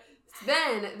 But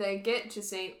then they get to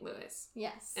St. Louis.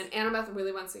 Yes. And Annabeth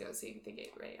really wants to go see the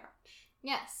Gateway Arch.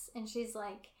 Yes. And she's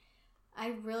like,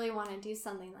 I really want to do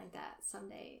something like that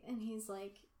someday. And he's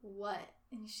like, what?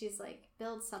 And she's like,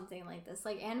 build something like this.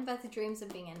 Like, Annabeth dreams of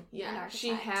being an architect. She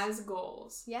has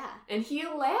goals. Yeah. And he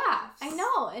laughs. I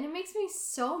know. And it makes me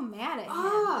so mad at him.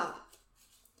 Ah.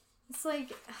 It's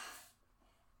like...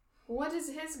 What is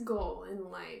his goal in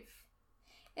life?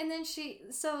 And then she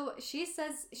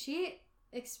says, she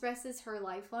expresses her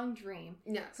lifelong dream.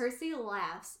 Yes. Percy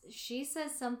laughs. She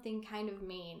says something kind of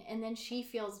mean, and then she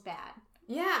feels bad.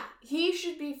 Yeah, he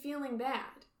should be feeling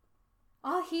bad.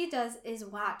 All he does is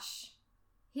watch.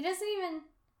 He doesn't even...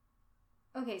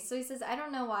 Okay, so he says, I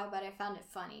don't know why, but I found it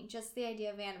funny. Just the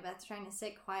idea of Annabeth trying to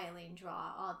sit quietly and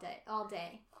draw all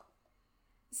day.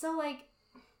 So, like,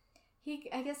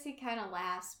 I guess he kind of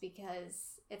laughs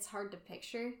because it's hard to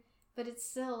picture, but it's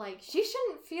still like, she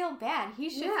shouldn't feel bad. He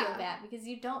should feel bad because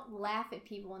you don't laugh at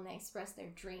people when they express their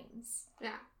dreams.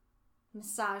 Yeah.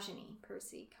 Misogyny,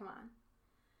 Percy, come on.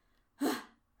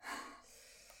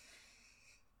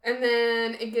 And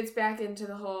then it gets back into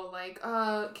the whole, like,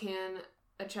 can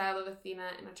a child of Athena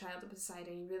and a child of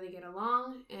Poseidon really get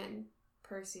along? And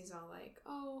Percy's all like,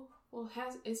 oh, well,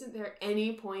 isn't there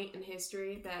any point in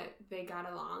history that they got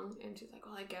along? And she's like,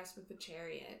 well, I guess with the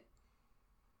chariot.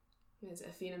 Because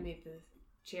Athena made the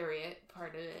chariot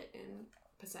part of it, and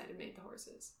Poseidon made the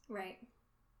horses. Right.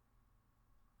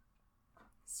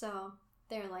 So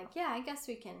they're like, yeah, I guess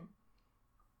we can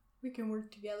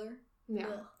work together. Yeah.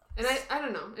 Ugh. And I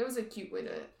don't know. It was a cute way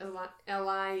to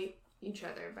ally each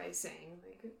other by saying,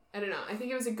 like, I don't know. I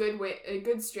think it was a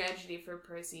good strategy for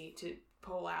Percy to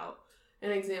pull out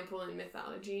an example in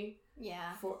mythology.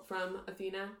 Yeah. From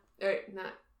Athena, or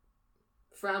not,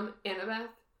 from Annabeth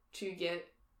to get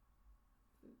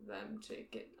them to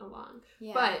get along.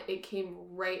 Yeah. But it came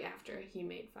right after he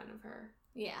made fun of her.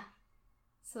 Yeah.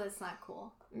 So that's not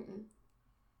cool. Mm-mm.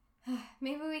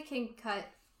 Maybe we can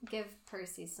give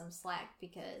Percy some slack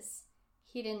because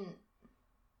he didn't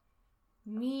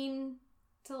mean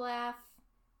to laugh.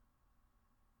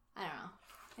 I don't know.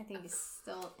 I think he's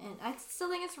still, and I still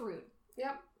think it's rude.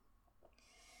 Yep.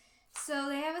 So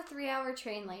they have a 3-hour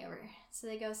train layover. So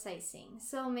they go sightseeing.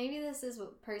 So maybe this is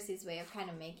what Percy's way of kind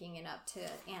of making it up to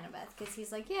Annabeth, because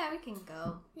he's like, yeah, we can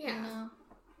go. Yeah. You know?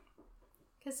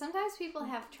 Because sometimes people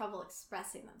have trouble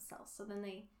expressing themselves, so then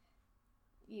they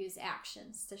use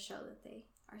actions to show that they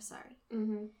are sorry.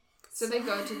 Mm-hmm. So they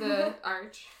go to the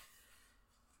arch,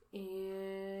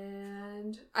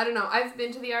 and I don't know. I've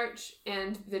been to the arch,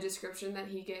 and the description that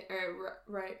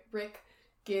Rick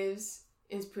gives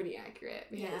is pretty accurate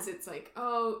because it's like,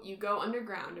 oh, you go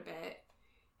underground a bit,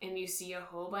 and you see a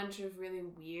whole bunch of really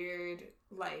weird,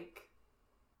 like,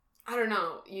 I don't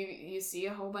know, you see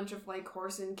a whole bunch of, like,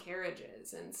 horse and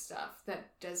carriages and stuff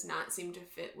that does not seem to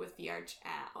fit with the arch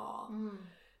at all. Mm.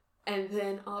 And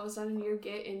then all of a sudden you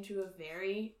get into a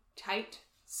very tight,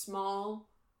 small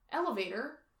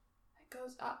elevator that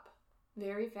goes up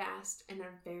very fast and at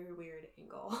a very weird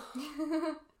angle.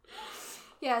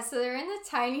 Yeah, so they're in the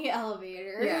tiny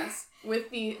elevator. Yes, with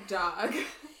the dog.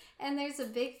 And there's a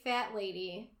big fat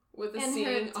lady With a and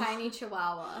her tiny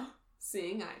chihuahua.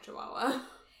 Seeing eye chihuahua.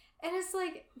 And it's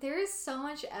like, there is so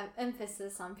much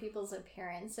emphasis on people's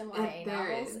appearance in YA There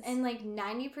novels. is. And like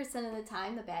 90% of the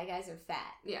time, the bad guys are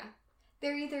fat. Yeah.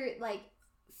 They're either like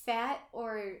fat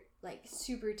or like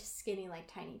super skinny,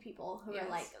 like tiny people who are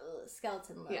like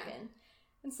skeleton looking.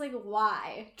 Yeah. It's like,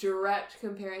 why? Direct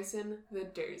comparison, the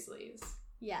Dursleys.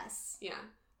 Yes. Yeah.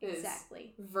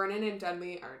 Exactly. Vernon and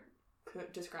Dudley are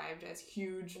described as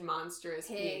huge, monstrous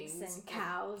pigs beings. And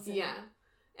cows. Yeah.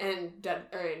 And,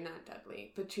 not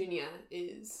Dudley, Petunia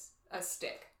is a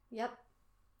stick. Yep.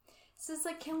 So it's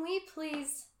like, can we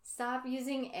please stop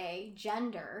using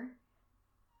gender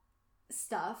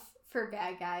stuff for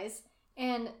bad guys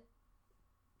and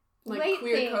like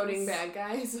queer coding bad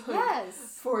guys? Like,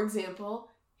 yes. For example,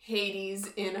 Hades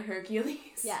in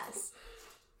Hercules. Yes.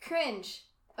 Cringe.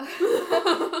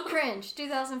 Cringe.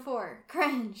 2004.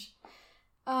 Cringe.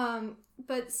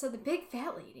 But so the big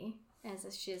fat lady, as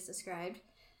she is described,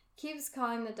 keeps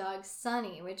calling the dog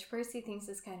Sunny, which Percy thinks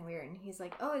is kind of weird. And he's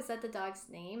like, oh, is that the dog's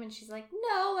name? And she's like,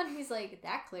 no. And he's like,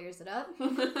 that clears it up.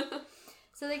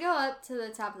 So they go up to the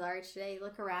top of the arch. They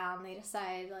look around. They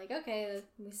decide, like, okay,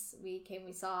 we came,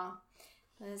 we saw.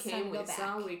 It's time to go back.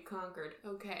 Saw, we conquered.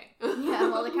 Okay. Yeah,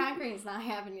 well, the conquering's not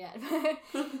happened yet.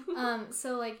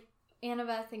 So, like,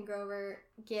 Annabeth and Grover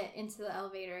get into the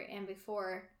elevator, and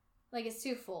before, like, it's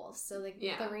too full. So, like,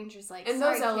 the ranger's like, and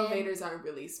sorry, those elevators are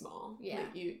really small. Yeah.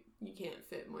 Like, you can't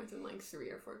fit more than, like, 3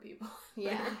 or 4 people.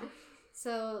 Yeah.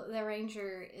 So, the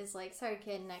ranger is like, sorry,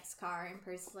 kid, next car. And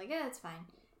Percy's like, yeah, it's fine.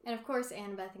 And, of course,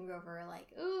 Annabeth and Grover are like,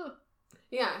 ooh.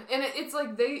 Yeah, and it's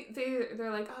like,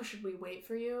 they're like, oh, should we wait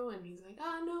for you? And he's like,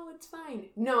 oh, no, it's fine.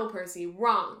 No, Percy,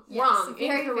 wrong. Yes, wrong.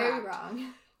 Very, incorrect. very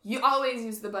wrong. You always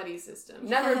use the buddy system.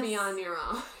 Never be on your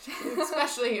own.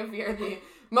 Especially if you're the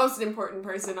most important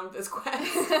person of this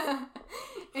quest.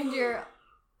 And you're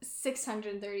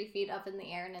 630 feet up in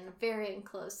the air and in a very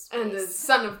enclosed space. And the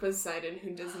son of Poseidon,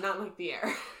 who does not like the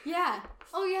air. Yeah.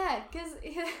 Oh, yeah, because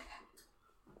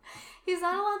he's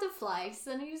not allowed to fly, because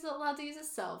then he's allowed to use a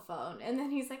cell phone. And then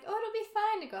he's like, oh, it'll be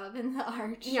fine to go up in the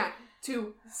arch. Yeah,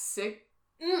 too sick.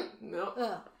 No.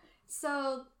 Ugh.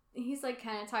 So he's like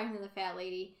kind of talking to the fat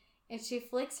lady, and she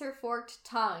flicks her forked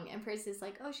tongue, and Percy's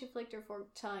like, oh, she flicked her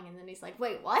forked tongue, and then he's like,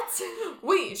 wait, what?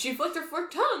 Wait, she flicked her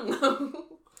forked tongue!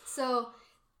 So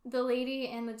the lady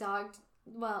and the dog,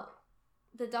 well,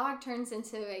 the dog turns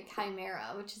into a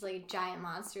chimera, which is like a giant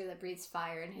monster that breathes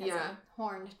fire and has a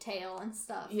horned tail and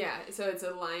stuff. Yeah, so it's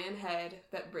a lion head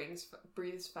that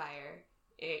breathes fire,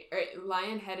 a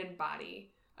lion head and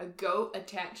body, a goat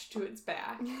attached to its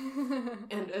back,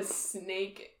 and a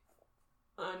snake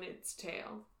on its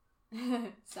tail.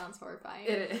 Sounds horrifying.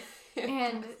 It is.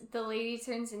 And the lady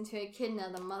turns into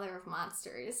Echidna, the mother of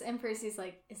monsters. And Percy's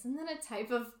like, isn't that a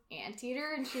type of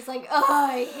anteater? And she's like, oh,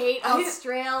 I hate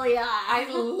Australia. I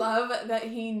love that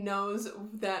he knows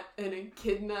that an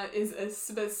echidna is a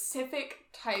specific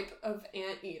type of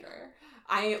anteater.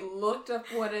 I looked up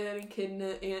what an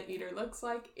echidna anteater looks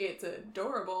like. It's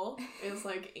adorable. It's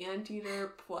like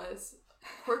anteater plus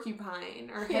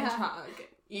porcupine or hedgehog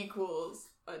equals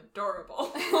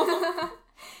adorable.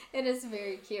 It is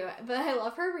very cute. But I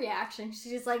love her reaction.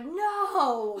 She's like,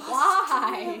 no,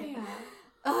 why?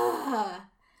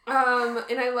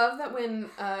 And I love that when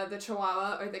the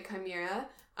Chihuahua or the Chimera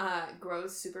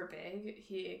grows super big,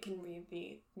 he can read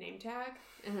the name tag,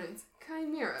 and it's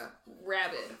Chimera,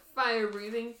 rabid,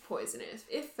 fire-breathing, poisonous.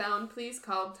 If found, please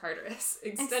call Tartarus.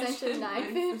 Extension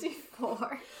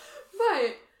 954.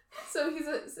 But, so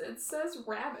it says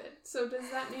rabid. So does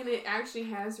that mean it actually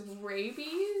has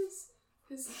rabies?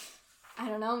 I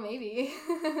don't know, maybe.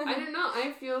 I don't know.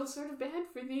 I feel sort of bad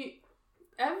for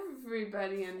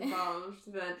everybody involved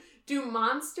then. Do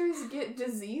monsters get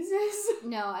diseases?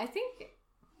 No, I think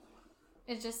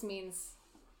it just means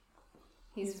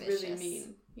he's vicious. Really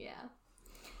mean. Yeah.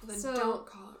 Then don't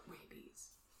call it rabies.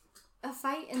 A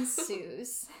fight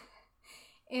ensues,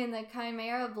 and the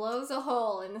Chimera blows a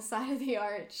hole in the side of the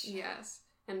arch. Yes,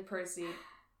 and Percy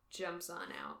jumps on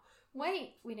out.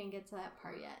 Wait, we didn't get to that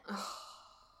part yet.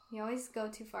 You always go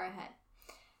too far ahead.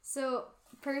 So,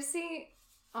 Percy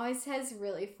always has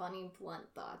really funny, blunt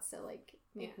thoughts that, like,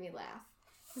 make me laugh.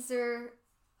 Is there,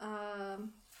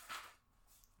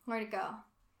 where'd it go?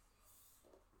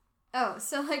 Oh,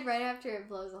 so, like, right after it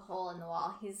blows a hole in the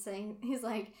wall, he's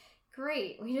like,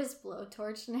 great, we just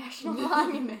blowtorched National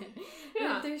Monument.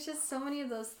 Yeah. Like, there's just so many of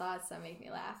those thoughts that make me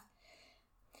laugh.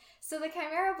 So the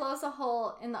Chimera blows a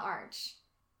hole in the arch,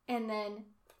 and then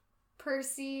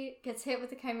Percy gets hit with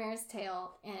the Chimera's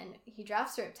tail, and he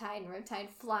drops Riptide, and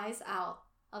Riptide flies out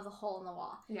of the hole in the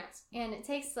wall. Yes. And it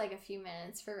takes, like, a few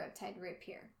minutes for Riptide to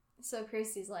reappear. So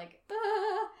Percy's like,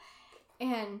 ah!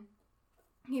 And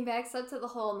he backs up to the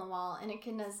hole in the wall, and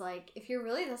Echidna's like, if you're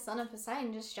really the son of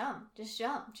Poseidon, just jump. Just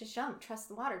jump. Just jump. Trust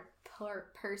the water,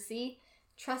 Percy.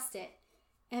 Trust it.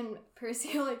 And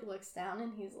Percy, like, looks down,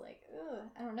 and he's like, ugh,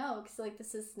 I don't know, because, like,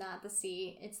 this is not the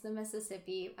sea. It's the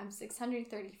Mississippi. I'm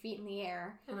 630 feet in the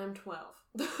air. And I'm 12.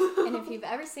 And if you've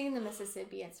ever seen the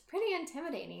Mississippi, it's pretty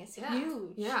intimidating. It's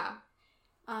huge. Yeah.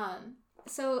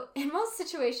 So, in most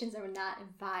situations, I would not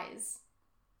advise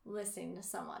listening to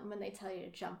someone when they tell you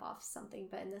to jump off something.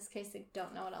 But in this case, they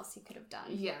don't know what else you could have done.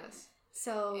 Yes.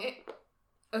 So...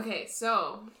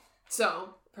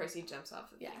 So, Percy jumps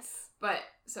off of it. Yes. But,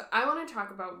 so I want to talk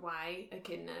about why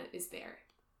Echidna is there.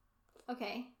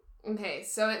 Okay. Okay,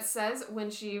 so it says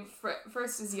when she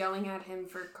first is yelling at him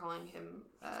for calling him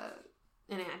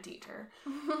an anteater.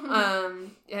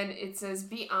 And it says,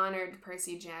 be honored,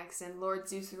 Percy Jackson. Lord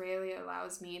Zeus rarely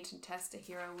allows me to test a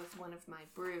hero with one of my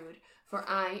brood, for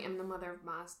I am the mother of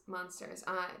monsters,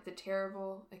 I, the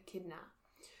terrible Echidna.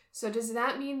 So does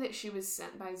that mean that she was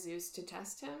sent by Zeus to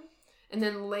test him? And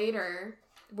then later,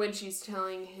 when she's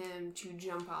telling him to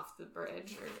jump off the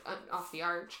bridge, or off the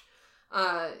arch,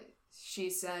 she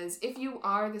says, if you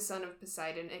are the son of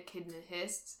Poseidon, Echidna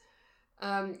hissed,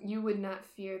 you would not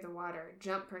fear the water.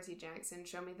 Jump, Percy Jackson.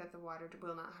 Show me that the water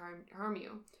will not harm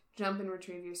you. Jump and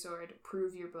retrieve your sword.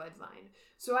 Prove your bloodline.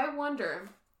 So I wonder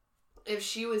if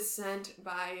she was sent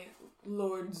by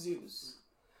Lord Zeus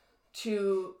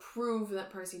to prove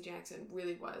that Percy Jackson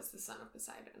really was the son of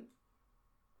Poseidon.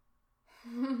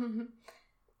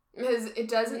 Because it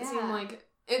doesn't seem like...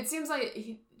 It seems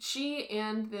like she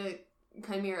and the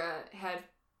Chimera had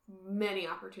many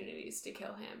opportunities to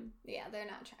kill him. Yeah, they're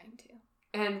not trying to.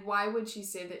 And why would she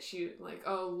say that she, like,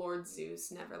 oh, Lord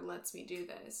Zeus never lets me do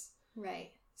this?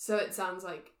 Right. So it sounds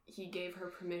like he gave her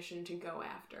permission to go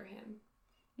after him.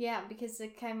 Yeah, because the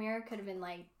Chimera could have been,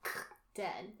 like,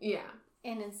 dead. Yeah.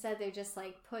 And instead they're just,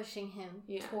 like, pushing him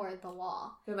toward the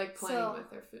wall. They're, like, playing with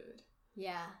their food.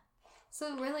 Yeah.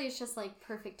 So really it's just, like,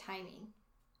 perfect timing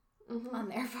on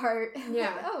their part.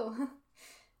 Yeah. Like, oh,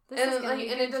 this and, is gonna be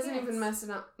a and it good doesn't chance. even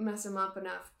mess them up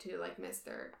enough to, like, miss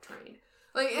their train.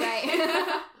 Like,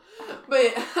 right.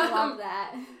 But love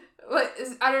that. But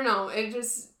I don't know. It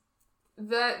just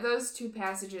those two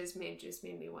passages made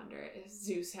me wonder if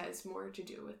Zeus has more to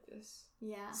do with this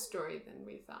story than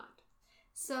we thought.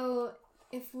 So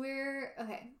if we're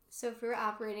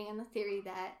operating on the theory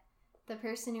that the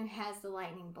person who has the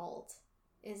lightning bolt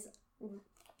is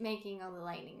making all the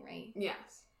lightning, right?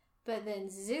 Yes. But then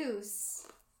Zeus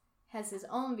has his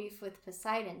own beef with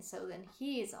Poseidon, so then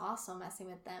he's also messing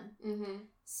with them. Mm-hmm.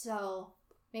 So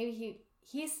maybe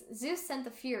Zeus sent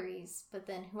the Furies, but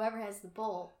then whoever has the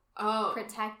bolt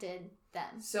protected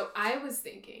them. So I was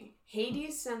thinking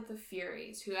Hades sent the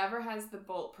Furies. Whoever has the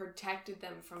bolt protected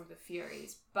them from the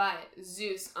Furies. But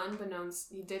Zeus, unbeknownst,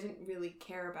 he didn't really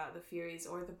care about the Furies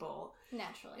or the bolt.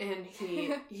 Naturally. And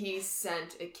he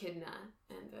sent Echidna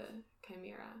and the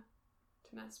Chimera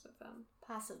to mess with them.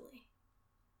 Possibly.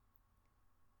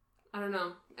 I don't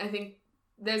know. I think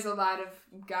there's a lot of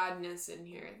godness in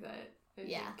here that I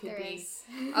think could be is.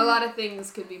 A lot of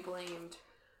things could be blamed.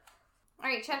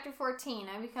 Alright, chapter 14.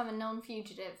 I become a known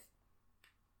fugitive.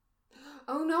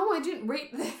 Oh no, I didn't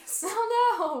rate this.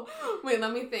 Oh no! Wait,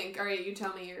 let me think. Alright, you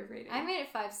tell me your rating. I made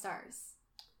it 5 stars.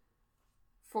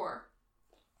 4.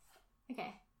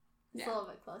 Okay. It's a little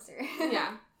bit closer.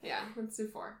 Yeah, let's do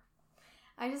 4.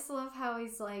 I just love how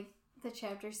he's like, the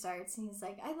chapter starts and he's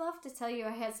like, I'd love to tell you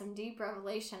I had some deep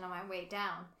revelation on my way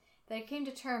down. That I came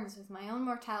to terms with my own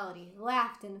mortality,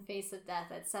 laughed in the face of death,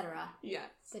 etc. Yes.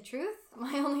 The truth?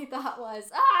 My only thought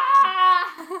was,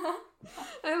 ah!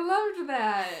 I loved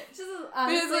that. Just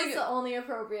honestly, it's the only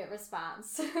appropriate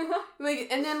response.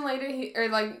 And then later,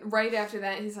 right after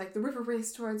that, he's like, the river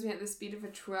raced towards me at the speed of a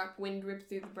truck, wind ripped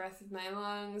through the breath of my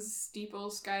lungs,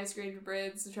 steeples, skyscraper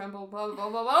bridge, the tremble, blah, blah, blah,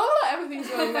 blah, blah, everything's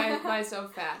going by so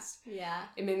fast. Yeah.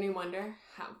 It made me wonder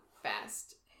how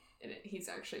fast he's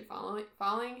actually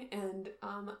falling, and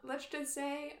let's just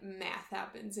say math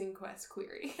happens in Quest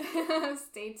Query.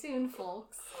 Stay tuned,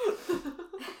 folks.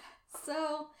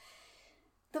 So,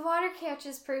 the water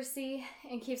catches Percy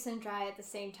and keeps him dry at the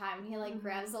same time. He,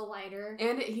 grabs a lighter.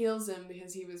 And it heals him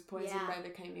because he was poisoned by the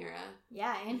Chimera.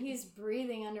 Yeah, and he's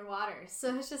breathing underwater.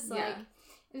 So it's just if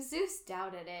Zeus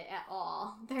doubted it at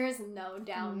all, there is no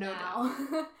doubt now.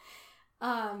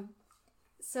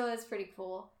 So it's pretty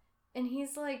cool. And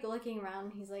he's, looking around,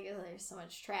 and he's like, oh, there's so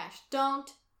much trash. Don't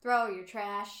throw your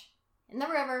trash in the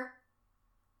river.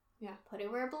 Yeah. Put it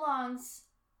where it belongs.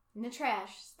 In the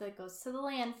trash that goes to the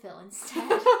landfill instead.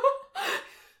 Or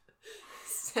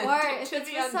if it's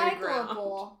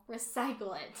recyclable,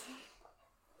 recycle it.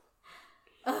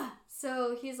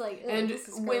 So he's like, and this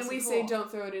is when we say don't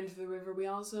throw it into the river, we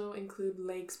also include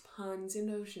lakes, ponds,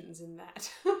 and oceans in that.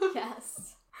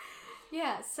 Yes.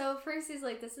 Yeah, so first he's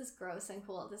like, this is gross and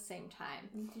cool at the same time.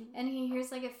 Mm-hmm. And he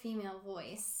hears, a female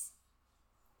voice.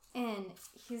 And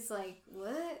he's like,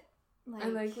 what? I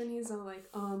like when he's all like,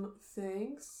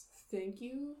 thanks, thank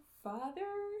you, Father?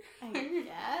 I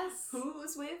guess.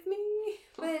 Who's with me?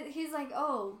 But he's like,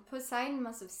 oh, Poseidon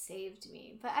must have saved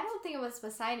me. But I don't think it was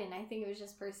Poseidon. I think it was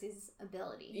just Percy's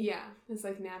ability. Yeah, it's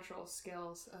natural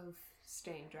skills of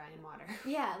staying dry in water.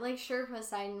 Yeah, sure,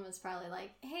 Poseidon was probably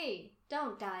like, hey,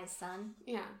 don't die, son.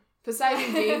 Yeah.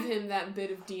 Poseidon gave him that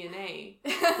bit of DNA,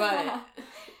 but...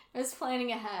 I was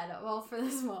planning ahead, for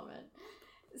this moment.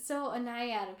 So a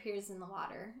naiad appears in the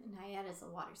water. A naiad is a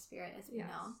water spirit, as we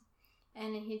know.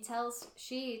 And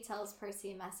she tells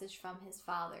Percy a message from his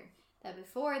father that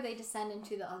before they descend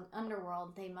into the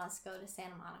underworld, they must go to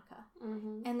Santa Monica.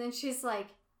 Mm-hmm. And then she's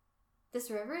like,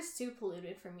 this river is too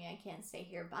polluted for me. I can't stay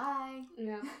here. Bye.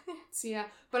 Yeah. So yeah,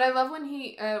 but I love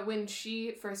when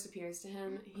she first appears to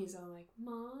him. He's all like,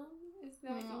 "Mom, is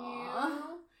that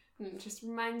you?" And it just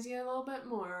reminds you a little bit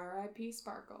more. R.I.P.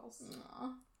 Sparkles.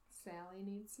 Aww. Sally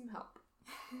needs some help.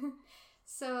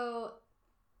 So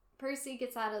Percy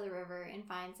gets out of the river and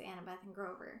finds Annabeth and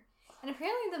Grover. And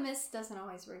apparently the mist doesn't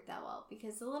always work that well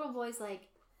because the little boy's like,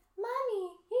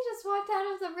 Mommy, he just walked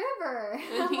out of the river.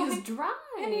 And he's dry.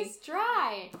 And he's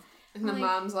dry. And the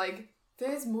mom's like,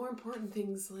 there's more important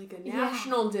things like a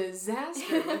national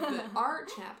disaster with the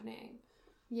arch happening.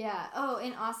 Yeah. Oh,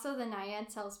 and also the Naiad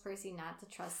tells Percy not to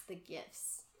trust the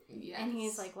gifts. Yes. And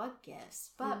he's like, what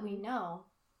gifts? But we know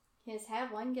he has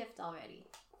had one gift already.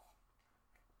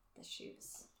 The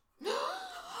shoes.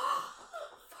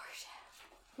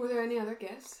 Were there any other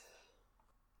gifts?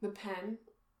 The pen,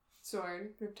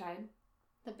 sword, riptide.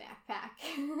 The backpack.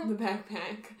 The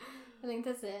backpack. I think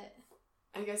that's it.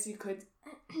 I guess you could.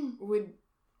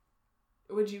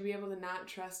 Would you be able to not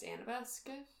trust Annabeth's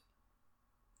gift?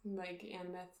 Like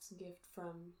Annabeth's gift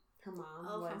from her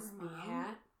mom was the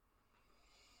hat.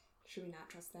 Should we not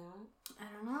trust that? I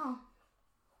don't know.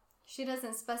 She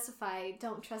doesn't specify,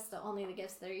 don't trust only the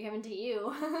gifts that are given to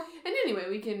you. And anyway,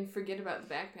 we can forget about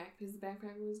the backpack because the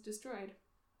backpack was destroyed.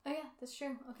 Oh yeah, that's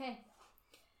true. Okay.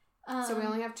 So we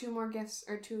only have two gifts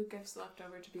left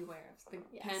over to be aware of. The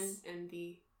pen and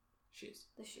the shoes.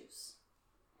 The shoes.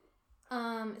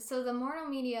 So the mortal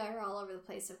media are all over the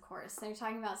place, of course. They're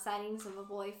talking about sightings of a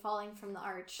boy falling from the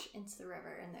arch into the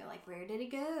river. And they're like, where did he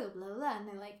go? Blah, blah, blah. And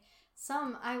they're like,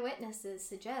 some eyewitnesses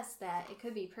suggest that it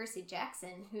could be Percy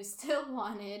Jackson, who's still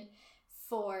wanted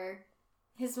for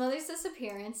his mother's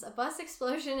disappearance, a bus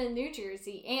explosion in New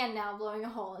Jersey, and now blowing a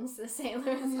hole into the St.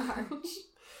 Louis Arch.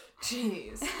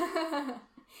 Jeez.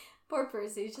 Poor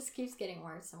Percy. It just keeps getting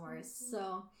worse and worse.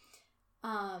 So,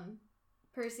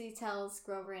 Percy tells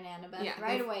Grover and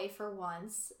Annabeth away for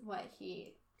once what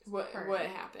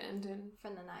happened and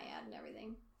from the Naiad and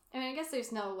everything. I mean, I guess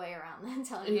there's no way around that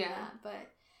telling them that, but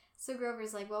so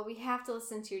Grover's like, well, we have to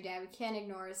listen to your dad. We can't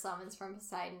ignore a summons from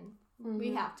Poseidon. Mm-hmm.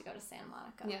 We have to go to Santa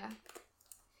Monica. Yeah.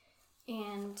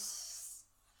 And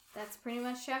that's pretty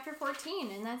much chapter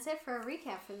 14, and that's it for a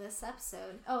recap for this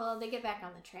episode. Oh, well, they get back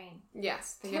on the train.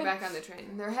 Yes, they get back on the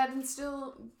train. They're heading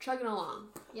still chugging along.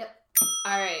 Yep.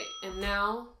 All right, and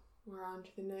now we're on to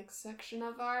the next section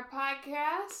of our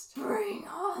podcast. Bring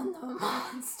on the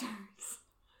monsters.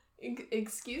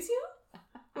 Excuse you?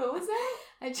 What was that?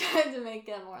 I tried to make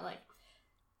it more like...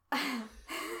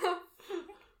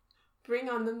 Bring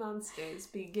on the monsters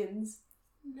begins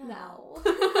now.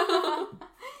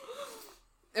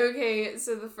 Okay,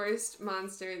 so the first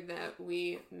monster that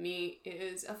we meet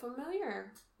is a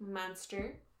familiar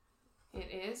monster. It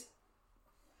is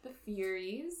the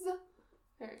Furies.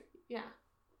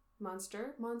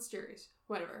 Monsters.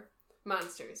 Whatever.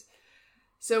 Monsters.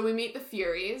 So we meet the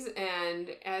Furies,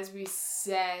 and as we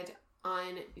said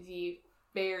on the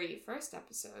very first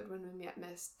episode when we met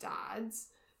Miss Dodds,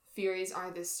 Furies are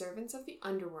the servants of the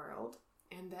underworld,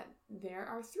 and that there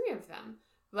are 3 of them.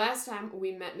 Last time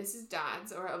we met Mrs.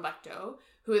 Dodds, or Alecto,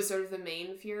 who is sort of the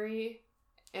main Fury,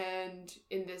 and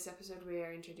in this episode we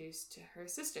are introduced to her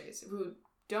sisters, who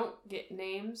don't get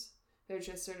names. They're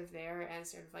just sort of there as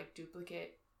sort of like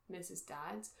duplicate Mrs.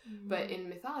 Dodds. Mm-hmm. But in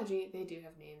mythology, they do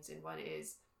have names, and one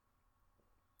is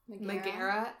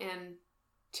Megara and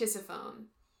Tisiphone.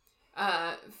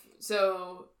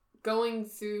 So going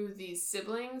through these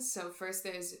siblings, so first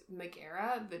there's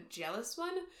Megara, the jealous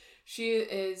one. She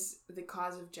is the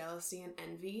cause of jealousy and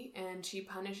envy, and she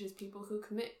punishes people who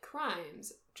commit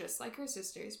crimes, just like her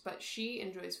sisters, but she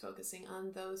enjoys focusing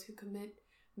on those who commit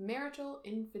marital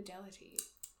infidelity.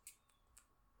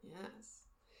 Yes.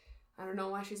 I don't know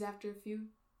why she's after a few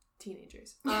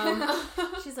teenagers.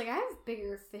 She's like, I have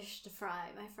bigger fish to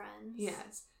fry, my friends.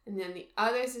 Yes. And then the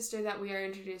other sister that we are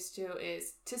introduced to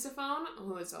is Tisiphone,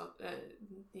 who is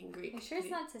in Greek. Are you sure it's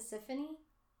not Tisiphone?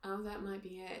 Oh, that might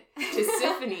be it.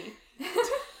 Tisiphone.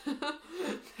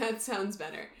 That sounds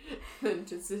better than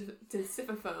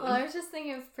Tisiphone. Well, I was just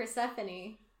thinking of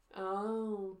Persephone.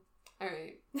 Oh.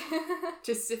 Alright.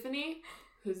 Tisiphone,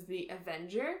 who's the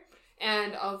Avenger.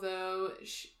 And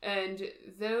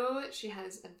though she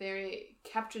has a very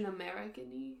Captain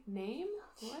American-y name.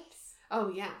 What? Oh,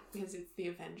 yeah, because it's the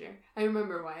Avenger. I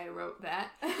remember why I wrote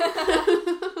that.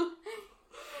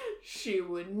 She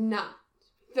would not.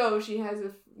 Though she has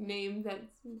a name that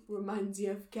reminds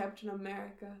you of Captain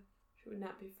America, she would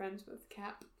not be friends with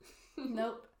Cap.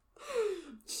 Nope.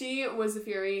 She was the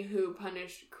Fury who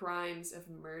punished crimes of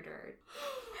murder.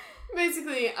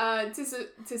 Basically,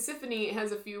 Tisiphone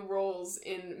has a few roles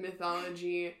in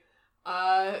mythology.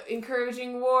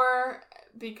 Encouraging war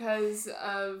because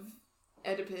of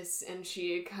Oedipus, and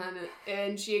she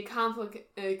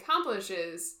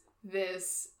accomplishes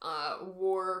this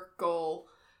war goal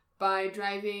by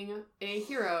driving a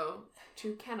hero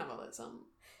to cannibalism.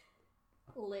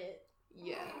 Lit.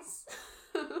 Yes.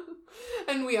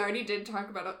 And we already did talk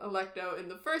about Alecto in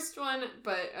the first one,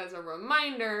 but as a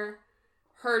reminder,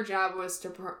 her job was to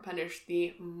punish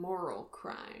the moral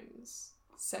crimes,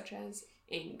 such as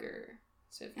anger.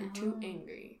 So if you're too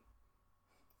angry...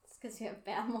 It's because you have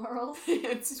bad morals?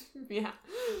 Yeah.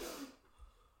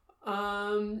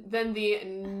 Then the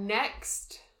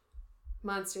next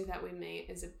monster that we meet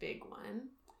is a big one.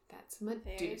 That's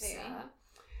Medusa. Very.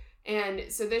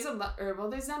 And so there's not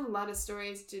a lot of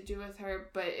stories to do with her,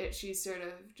 but she's sort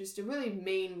of just a really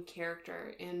main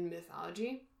character in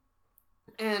mythology.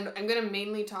 And I'm going to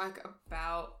mainly talk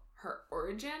about her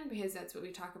origin, because that's what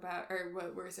we talk about, or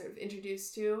what we're sort of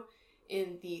introduced to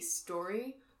in the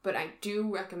story. But I do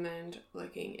recommend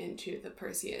looking into the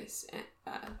Perseus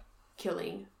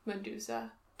killing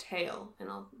Medusa tale, and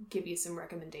I'll give you some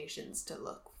recommendations to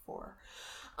look for.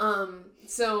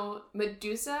 So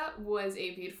Medusa was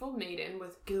a beautiful maiden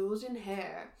with golden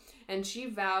hair, and she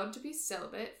vowed to be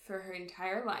celibate for her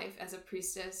entire life as a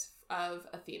priestess of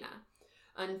Athena.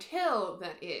 Until,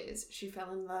 that is, she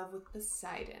fell in love with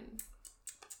Poseidon.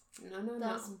 No.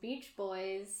 Those Beach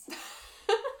Boys.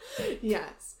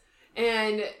 Yes.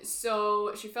 And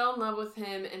so she fell in love with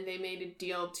him, and they made a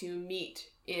deal to meet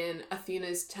in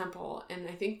Athena's temple. And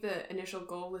I think the initial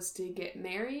goal was to get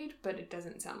married, but it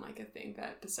doesn't sound like a thing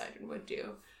that Poseidon would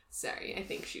do. Sorry, I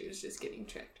think she was just getting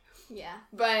tricked. Yeah.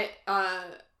 But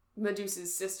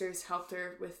Medusa's sisters helped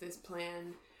her with this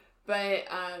plan. But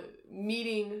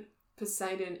meeting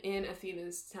Poseidon in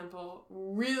Athena's temple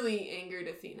really angered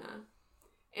Athena.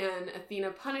 And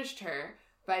Athena punished her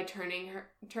by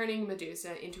turning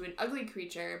Medusa into an ugly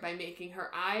creature by making her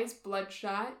eyes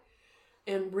bloodshot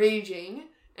and raging,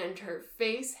 and her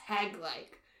face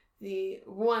hag-like. The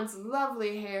once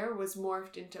lovely hair was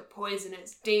morphed into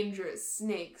poisonous, dangerous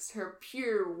snakes. Her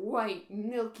pure, white,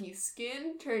 milky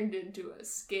skin turned into a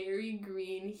scary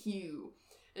green hue.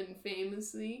 And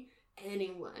famously,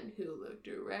 anyone who looked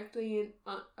directly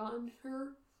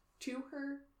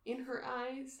in her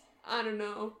eyes, I don't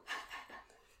know,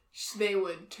 they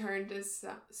would turn to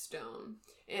stone.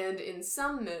 And in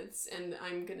some myths, and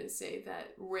I'm going to say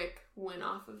that Rick went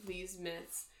off of these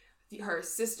myths, her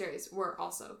sisters were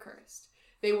also cursed.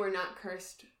 They were not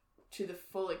cursed to the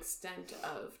full extent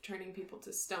of turning people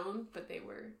to stone, but they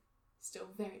were still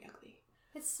very ugly.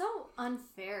 It's so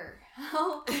unfair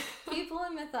how people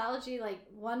in mythology, like,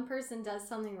 one person does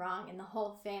something wrong and the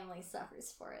whole family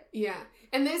suffers for it. Yeah.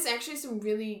 And there's actually some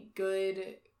really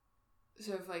good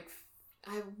sort of, like,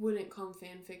 I wouldn't call them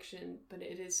fan fiction, but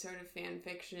it is sort of fan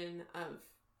fiction of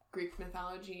Greek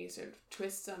mythology, sort of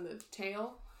twists on the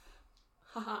tale.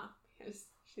 Haha,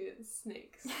 she has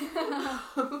snakes.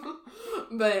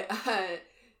 But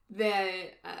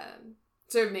that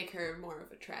sort of make her more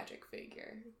of a tragic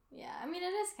figure. Yeah, I mean, it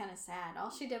is kind of sad.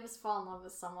 All she did was fall in love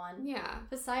with someone. Yeah.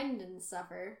 Poseidon didn't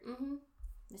suffer. Mm-hmm.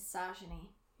 Misogyny.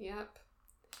 Yep.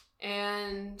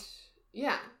 And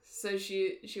yeah, so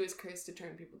she was cursed to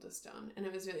turn people to stone, and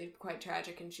it was really quite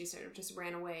tragic, and she sort of just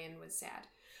ran away and was sad.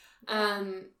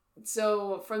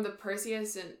 So from the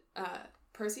Perseus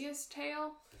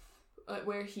tale,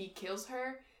 where he kills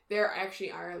her, there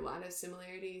actually are a lot of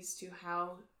similarities to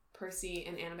how Percy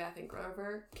and Annabeth and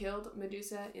Grover killed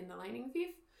Medusa in The Lightning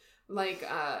Thief. Like,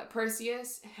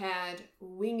 Perseus had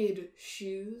winged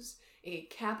shoes, a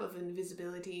cap of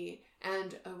invisibility,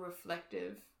 and a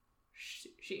reflective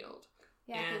shield.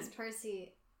 Yeah, because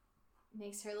Percy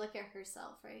makes her look at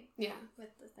herself, right? Yeah. With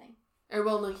the thing. Or,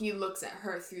 well, no, he looks at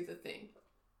her through the thing.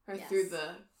 Or yes. through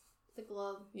the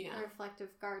globe. Yeah. The reflective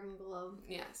garden globe.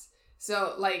 Yes.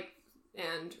 So, like,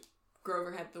 and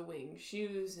Grover had the winged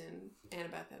shoes, and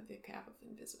Annabeth had the cap of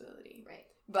invisibility. Right.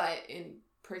 But in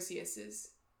Perseus's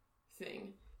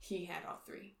thing, he had all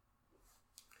three.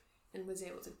 And was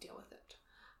able to deal with it.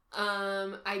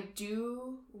 I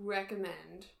do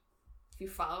recommend, if you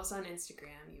follow us on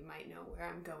Instagram, you might know where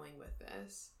I'm going with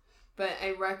this. But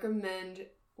I recommend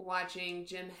watching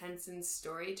Jim Henson's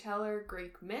Storyteller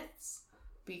Greek Myths,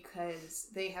 because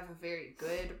they have a very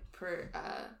good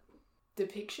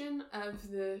depiction of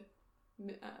the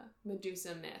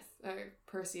Medusa myth, or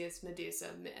Perseus Medusa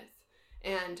myth.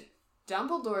 And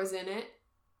Dumbledore's in it.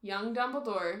 Young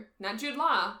Dumbledore, not Jude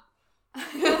Law.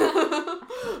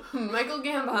 Michael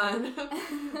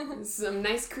Gambon. Some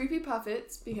nice creepy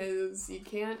puppets, because you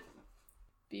can't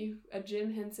be a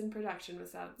Jim Henson production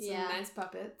without some nice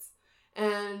puppets.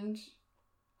 And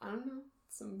I don't know,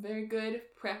 some very good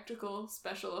practical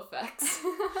special effects.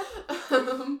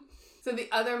 So the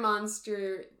other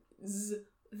monsters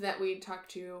that we talk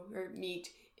to or meet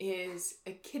is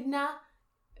Echidna,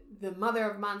 the mother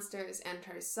of monsters, and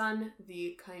her son,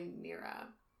 the Chimera.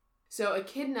 So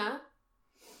Echidna,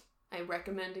 I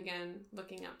recommend again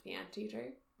looking up the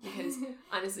Anteater, because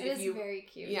honestly, it is very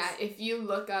cute. Yeah, if you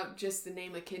look up just the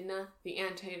name Echidna, the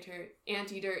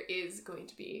Anteater is going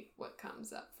to be what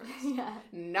comes up first. Yeah.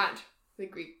 Not the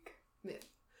Greek myth.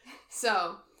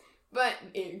 So, but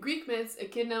in Greek myths,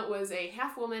 Echidna was a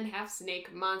half-woman,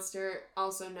 half-snake monster,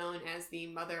 also known as the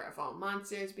mother of all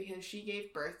monsters, because she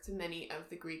gave birth to many of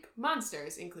the Greek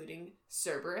monsters, including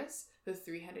Cerberus, the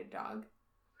three-headed dog.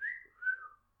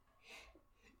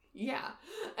 Yeah.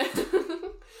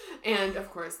 And, of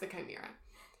course, the Chimera.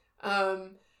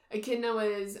 Echidna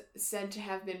was said to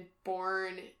have been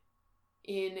born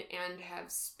in and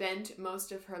have spent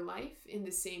most of her life in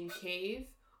the same cave,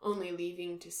 only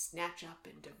leaving to snatch up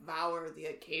and devour the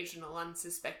occasional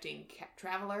unsuspecting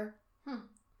traveler.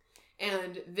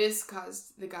 And this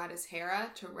caused the goddess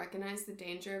Hera to recognize the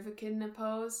danger of Echidna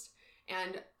posed,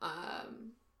 and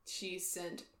she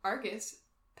sent Argus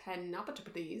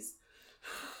Panopticles.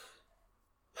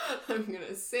 I'm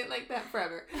gonna say it like that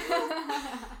forever.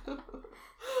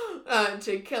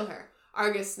 To kill her.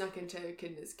 Argus snuck into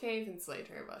Echidna's cave and slayed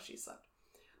her while she slept.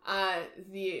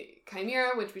 The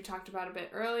Chimera, which we talked about a bit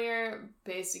earlier,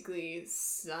 basically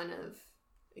son of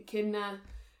Echidna,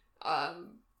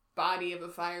 body of a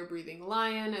fire-breathing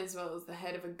lion, as well as the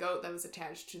head of a goat that was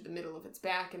attached to the middle of its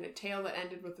back, and a tail that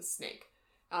ended with a snake.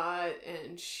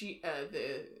 And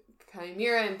the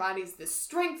Chimera embodies the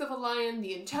strength of a lion,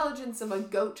 the intelligence of a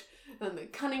goat, and the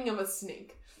cunning of a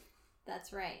snake.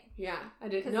 That's right. Yeah, I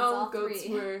didn't know goats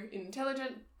were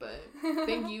intelligent, but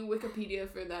thank you, Wikipedia,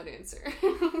 for that answer.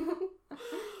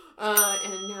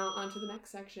 And now on to the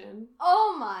next section.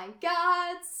 Oh my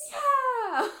gods!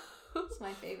 Yeah! It's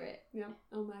my favorite. Yeah,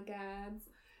 oh my gods.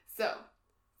 So,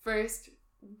 first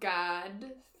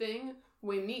god thing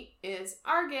we meet is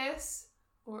Argus,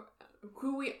 or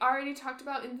who we already talked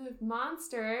about in the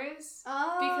monsters.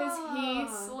 Oh! Because he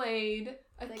slayed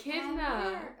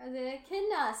Echidna. The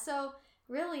Echidna. So,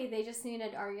 really, they just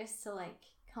needed Argus to, like,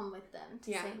 come with them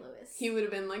to St. Louis. He would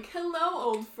have been like, hello,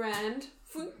 old friend.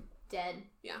 Dead.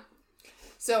 Yeah.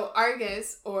 So,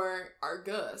 Argus, or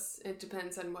Argus, it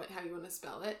depends on how you want to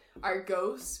spell it.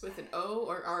 Argos with an O,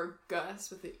 or Argus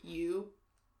with an U.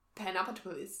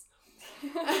 Panopticles.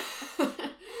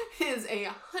 Is a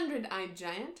 100-eyed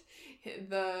giant.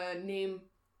 The name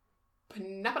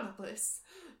Panopticles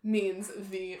means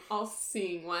the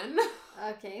all-seeing one.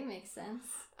 Okay, makes sense.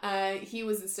 He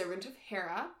was the servant of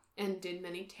Hera and did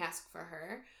many tasks for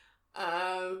her.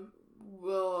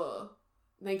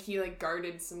 He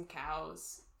guarded some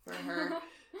cows for her.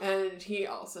 And he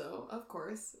also, of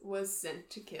course, was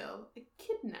sent to kill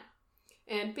Echidna.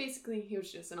 And basically, he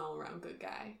was just an all-around good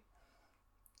guy.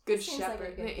 Good shepherd.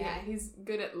 Like a good guy. Yeah, he's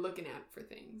good at looking out for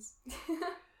things.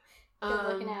 Good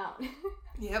looking out.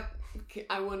 Yep.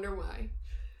 I wonder why.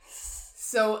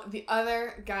 So the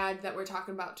other god that we're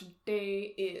talking about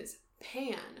today is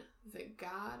Pan, the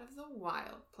god of the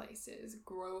wild places,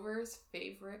 Grover's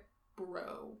favorite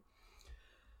bro.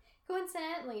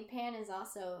 Coincidentally, Pan is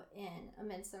also in A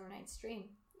Midsummer Night's Dream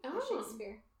by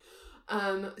Shakespeare.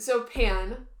 So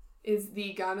Pan is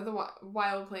the god of the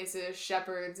wild places,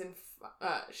 shepherds and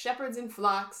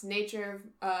flocks, nature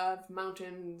of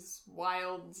mountains,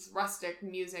 wilds, rustic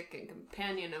music, and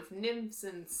companion of nymphs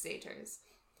and satyrs.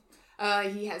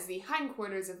 He has the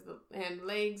hindquarters and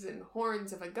legs and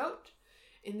horns of a goat,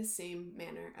 in the same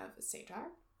manner of a satyr.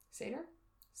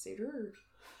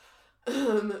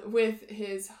 With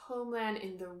his homeland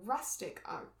in the rustic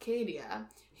Arcadia,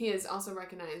 he is also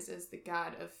recognized as the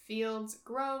god of fields,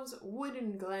 groves,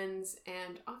 wooded glens,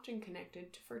 and often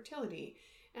connected to fertility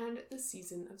and the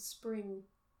season of spring.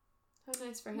 How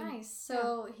nice for him. Nice.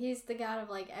 So he's the god of,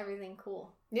 like, everything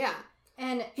cool. Yeah.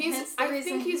 And I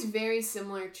think he's very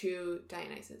similar to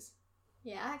Dionysus.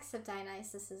 Yeah, except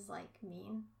Dionysus is, like,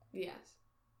 mean. Yes.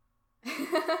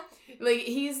 Like,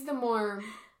 he's the more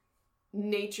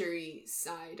nature-y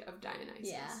side of Dionysus.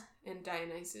 Yeah. And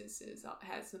Dionysus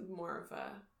has more of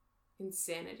a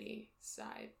insanity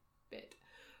side bit.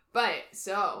 But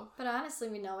honestly,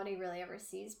 we nobody really ever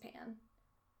sees Pan.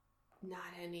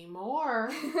 Not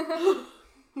anymore.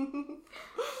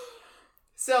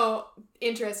 So,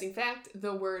 interesting fact,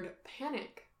 the word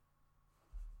panic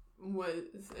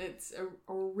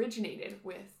originated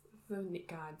with the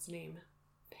god's name,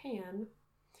 Pan.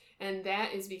 And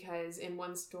that is because in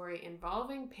one story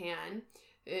involving Pan,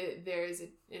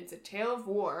 it's a tale of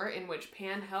war in which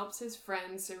Pan helps his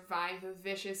friends survive a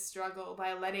vicious struggle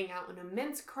by letting out an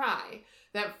immense cry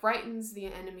that frightens the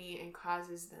enemy and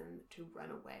causes them to run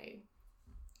away.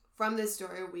 From this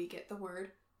story, we get the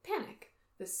word panic,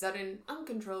 the sudden,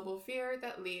 uncontrollable fear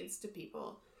that leads to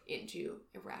people into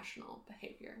irrational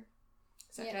behavior,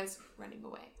 such as running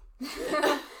away.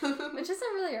 Which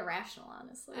isn't really irrational,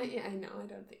 honestly. Yeah, I know. I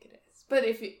don't think it is. But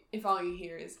if all you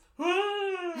hear is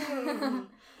and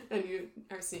you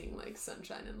are seeing, like,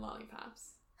 sunshine and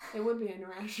lollipops, it would be an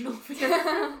irrational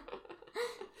fear.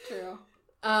 True.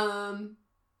 And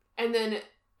then,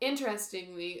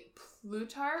 interestingly,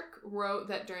 Plutarch wrote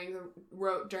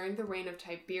during the reign of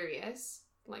Tiberius,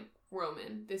 like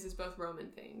Roman. This is both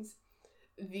Roman things.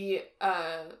 The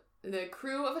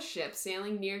crew of a ship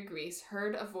sailing near Greece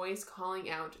heard a voice calling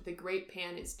out, "The great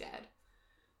Pan is dead."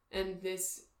 And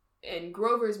in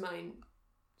Grover's mind,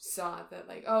 saw that,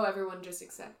 like, oh, everyone just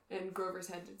in Grover's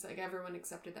head, it's like everyone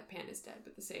accepted that Pan is dead,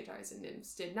 but the satyrs and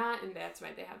nymphs did not, and that's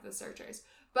why they have the searchers.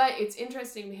 But it's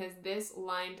interesting because this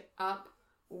lined up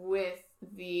with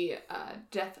the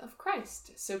death of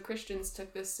Christ. So Christians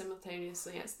took this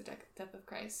simultaneously as the death of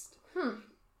Christ.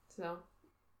 So,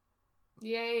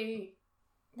 yay.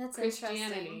 That's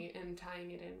Christianity interesting. and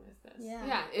tying it in with this. Yeah.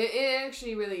 Yeah, it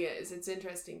actually really is. It's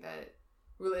interesting that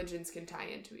religions can tie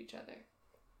into each other.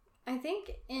 I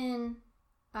think in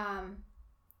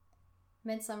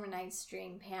Midsummer Night's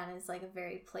Dream, Pan is like a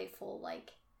very playful,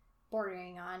 like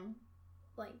bordering on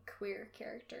like queer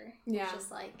character. Yeah. It's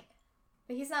just like,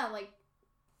 but he's not like,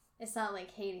 it's not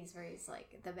like Hades where he's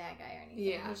like the bad guy or anything.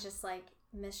 Yeah. He's just like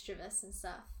mischievous and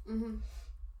stuff. Mm-hmm.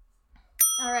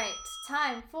 All right,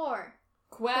 time for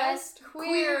Quest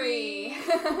Query.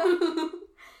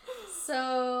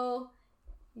 So,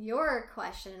 your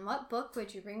question: what book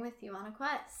would you bring with you on a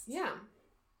quest? Yeah.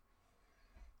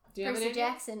 Do you Percy have an idea?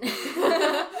 Jackson.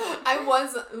 I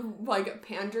was like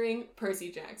pandering Percy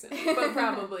Jackson, but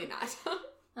probably not.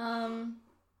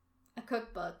 A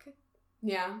cookbook.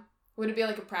 Yeah. Would it be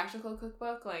like a practical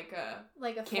cookbook, like a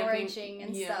camping? Foraging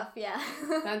and Yeah. stuff? Yeah.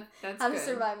 That's How good. to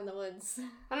survive in the woods.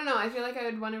 I don't know. I feel like I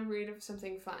would want to read of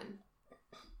something fun.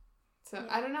 So Yeah.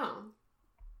 I don't know.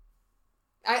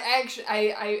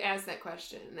 I asked that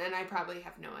question and I probably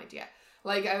have no idea.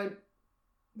 Like I would,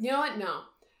 you know what? No.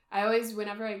 I always,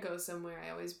 whenever I go somewhere, I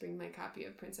always bring my copy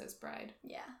of Princess Bride.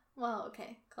 Yeah. Well,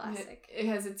 okay. Classic. It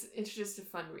has it's just a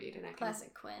fun read and I can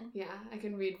Classic Quinn. Yeah, I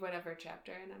can read whatever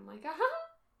chapter and I'm like,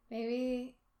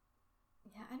 Maybe.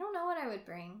 Yeah, I don't know what I would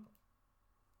bring.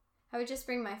 I would just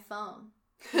bring my phone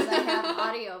because I have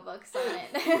audiobooks on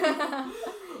it.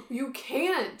 You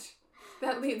can't.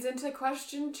 That leads into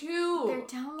question 2. They're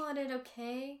downloaded,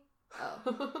 okay?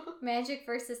 Oh. Magic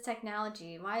versus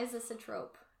technology. Why is this a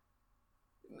trope?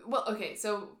 Well, okay,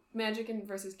 so magic and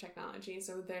versus technology,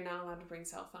 so they're not allowed to bring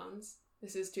cell phones.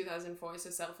 This is 2004, so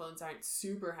cell phones aren't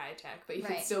super high tech, but you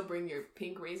can still bring your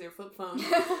pink Razr flip phone.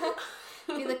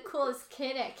 Be the coolest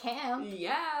kid at camp.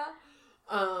 Yeah.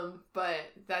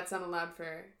 But that's not allowed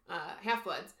for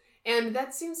Half-Bloods. And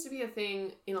that seems to be a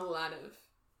thing in a lot of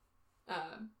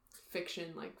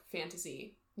fiction, like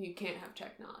fantasy. You can't have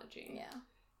technology. Yeah.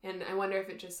 And I wonder if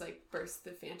it just like bursts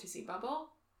the fantasy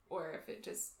bubble, or if it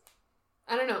just,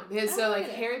 I don't know. Because so like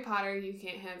Harry Potter, you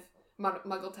can't have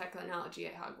Muggle technology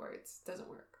at Hogwarts. Doesn't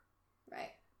work.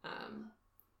 Right.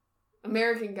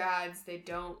 American Gods, they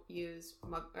don't use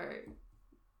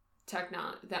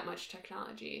that much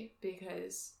technology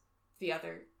because the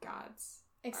other gods.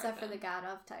 Except for the god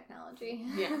of technology.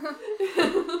 Yeah.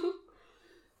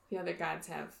 The other gods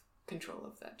have control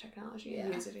of that technology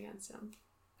and use it against them.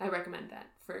 I recommend that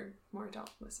for more adult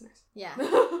listeners. Yeah.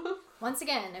 Once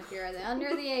again, if you're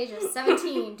under the age of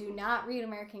 17, do not read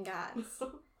American Gods.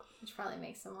 Which probably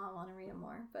makes them all want to read them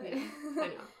more. But yeah,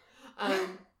 I know.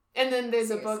 And then there's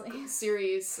Seriously. a book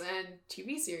series and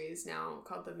TV series now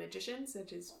called The Magicians,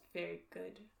 which is very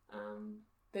good.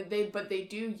 But they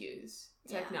do use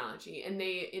technology and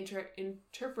they integrate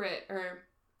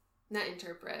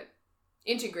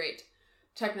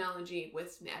technology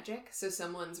with magic. So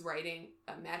someone's writing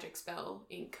a magic spell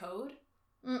in code.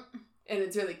 And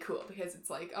it's really cool because it's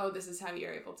like, oh, this is how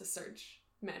you're able to search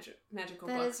magical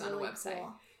books on really a website.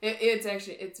 Cool.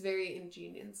 It's very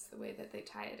ingenious the way that they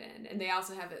tie it in. And they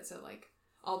also have it so like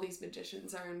all these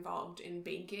magicians are involved in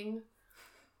banking.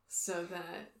 So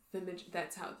that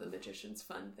that's how the magicians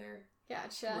fund their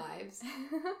lives.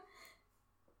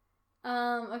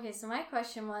 Okay, so my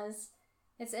question was,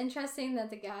 it's interesting that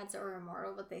the gods are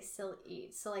immortal, but they still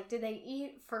eat. So, like, do they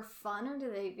eat for fun or do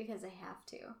they eat because they have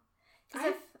to?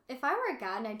 Because if I were a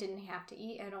god and I didn't have to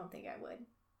eat, I don't think I would.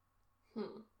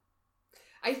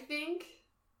 I think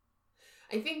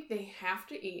they have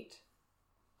to eat,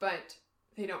 but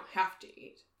they don't have to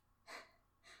eat.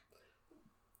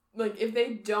 Like, if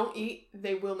they don't eat,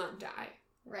 they will not die.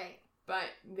 Right. But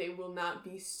they will not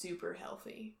be super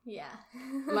healthy. Yeah.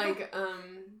 Like,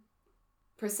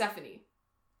 Persephone.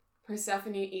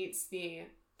 Persephone eats the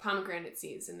pomegranate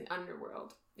seeds in the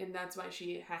underworld. And that's why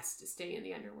she has to stay in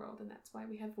the underworld. And that's why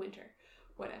we have winter.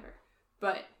 Whatever.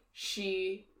 But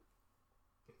she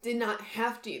did not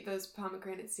have to eat those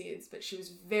pomegranate seeds. But she was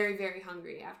very, very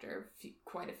hungry after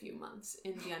quite a few months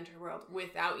in the underworld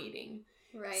without eating.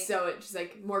 Right. So it's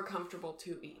like more comfortable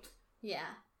to eat. Yeah.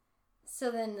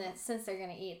 So then since they're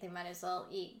going to eat, they might as well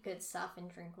eat good stuff and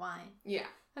drink wine. Yeah.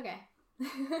 Okay.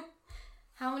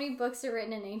 How many books are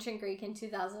written in ancient Greek in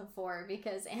 2004?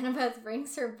 Because Annabeth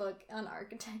brings her book on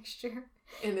architecture.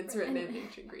 And it's written in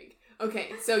ancient Greek.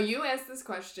 Okay, so you asked this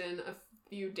question a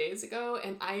few days ago,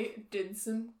 and I did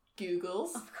some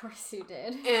Googles. Of course you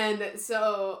did. And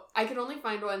so I could only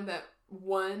find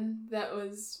one that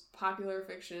was popular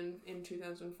fiction in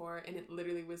 2004, and it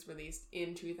literally was released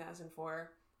in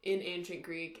 2004. in ancient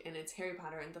Greek, and it's Harry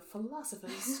Potter and the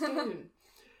Philosopher's Stone.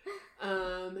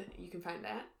 You can find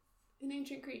that in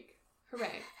ancient Greek.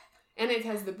 Hooray. And it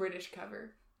has the British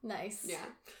cover. Nice. Yeah.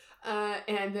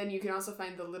 And then you can also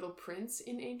find The Little Prince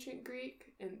in ancient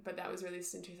Greek, but that was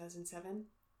released in 2007.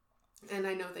 And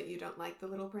I know that you don't like The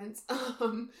Little Prince.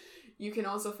 You can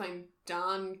also find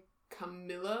Don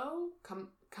Camillo.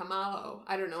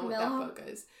 I don't know what that book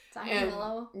is. Don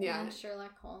Camillo. Yeah. And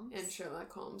Sherlock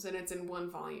Holmes. And it's in one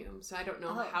volume. So I don't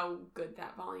know how good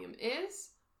that volume is,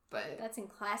 but that's in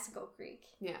classical Greek.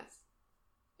 Yes.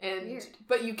 And weird.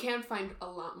 But you can find a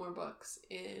lot more books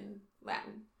in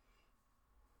Latin.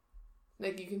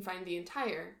 Like you can find the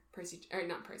entire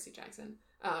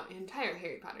entire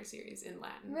Harry Potter series in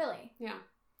Latin. Really? Yeah.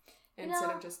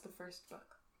 Instead of just the first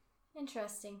book.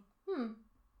 Interesting.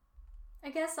 I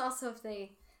guess also if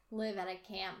they live at a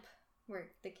camp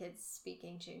where the kids speak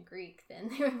ancient Greek, then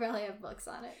they would probably have books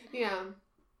on it. Yeah.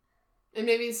 And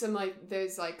maybe some, like,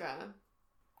 there's, like,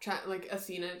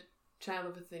 Athena, Child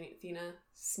of Athena,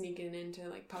 sneaking into,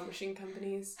 like, publishing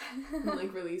companies and,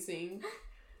 like, releasing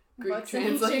Greek books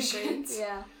translations. Greek.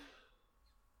 Yeah.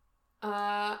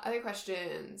 Other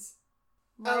questions.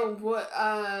 What?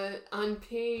 On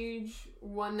page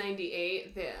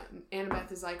 198,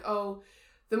 Annabeth is like,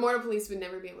 the Mortal Police would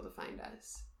never be able to find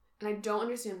us. And I don't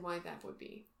understand why that would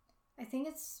be. I think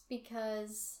it's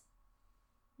because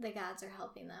the gods are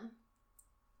helping them.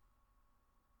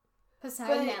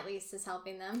 Poseidon, at least, is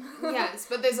helping them. Yes,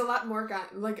 but there's a lot more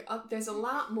there's a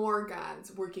lot more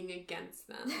gods working against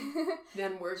them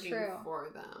than working for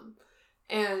them.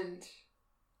 And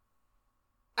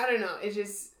I don't know, it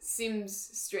just seems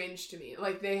strange to me.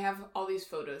 Like, they have all these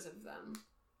photos of them.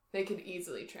 They could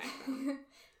easily track them.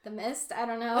 The mist? I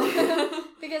don't know.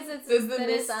 Because it's... Does the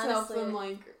mist help them,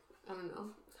 like, I don't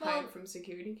know, hide from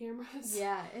security cameras?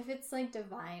 Yeah, if it's, like,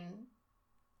 divine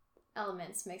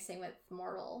elements mixing with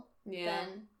mortal,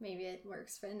 then maybe it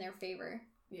works in their favor.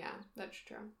 Yeah, that's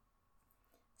true.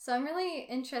 So I'm really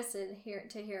interested to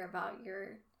hear about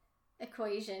your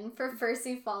equation for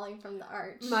Percy falling from the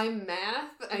arch. My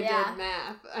math? I did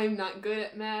math. I'm not good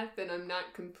at math, and I'm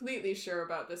not completely sure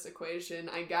about this equation.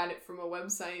 I got it from a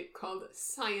website called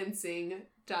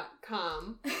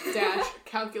sciencing.com --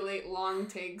 calculate long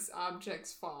takes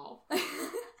objects fall.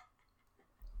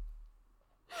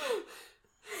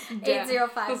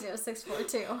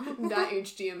 8050642.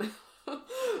 .html.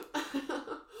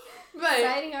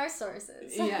 Citing our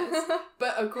sources. Yes.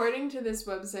 But according to this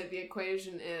website, the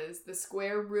equation is the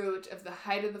square root of the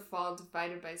height of the fall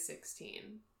divided by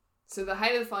 16. So the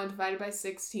height of the fall divided by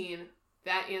 16,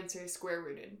 that answer is square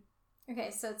rooted.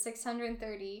 Okay, so it's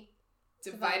 630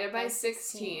 divided by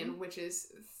 16, which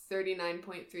is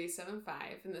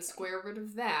 39.375, and the square root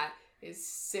of that is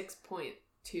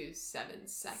 6.27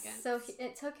 seconds. So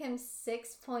it took him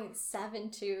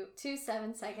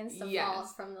 6.727 seconds to fall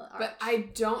from the arch. But I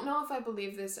don't know if I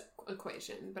believe this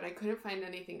equation, but I couldn't find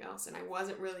anything else, and I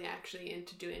wasn't really actually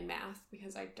into doing math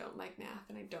because I don't like math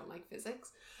and I don't like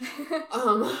physics.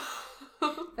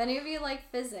 If any of you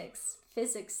like physics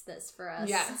this for us.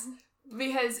 Yes.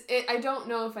 Because I don't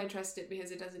know if I trust it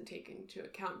because it doesn't take into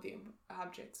account the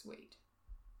object's weight.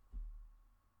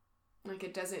 Like,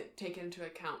 it doesn't take into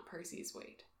account Percy's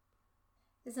weight.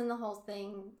 Isn't the whole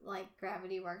thing, like,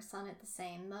 gravity works on it the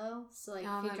same, though? So, like,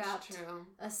 if you dropped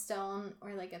a stone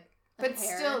or, like, a But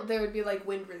pear, still, there would be, like,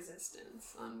 wind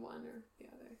resistance on one or the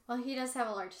other. Well, he does have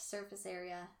a large surface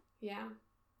area. Yeah.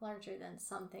 Larger than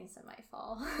some things that might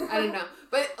fall. I don't know.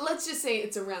 But let's just say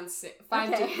it's around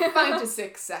 5 to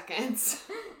 6 seconds.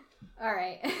 All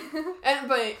right.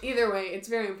 But either way, it's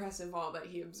very impressive all that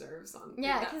he observes on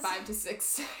that 5 to 6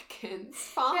 seconds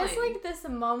falling. He has, like, this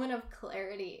moment of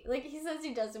clarity. Like, he says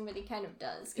he doesn't, but he kind of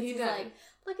does. Because he's like,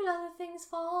 look at all the things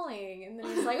falling. And then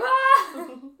he's like,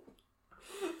 ah!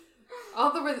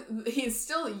 He's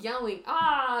still yelling,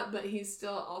 ah! But he's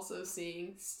still also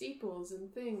seeing steeples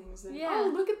and things. And,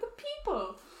 oh, look at the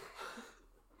people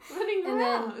running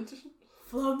around. Then,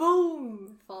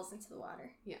 flaboom! Falls into the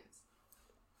water. Yes.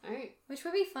 Alright. Which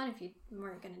would be fun if you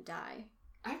weren't gonna die.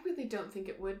 I really don't think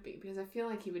it would be, because I feel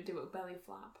like he would do a belly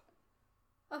flop.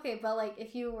 Okay, but, like,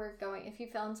 if you fell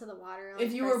into the water, like,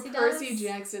 if you were Percy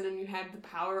Jackson and you had the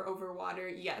power over water,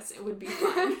 yes, it would be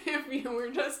fun. If you were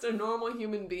just a normal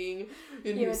human being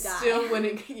and you still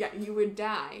wouldn't, you would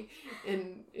die.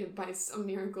 And by some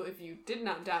miracle, if you did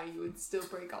not die, you would still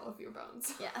break all of your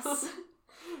bones. Yes.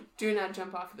 Do not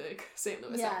jump off the St.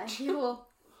 Louis Arch. Yeah, you will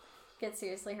get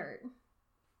seriously hurt.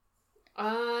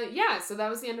 So that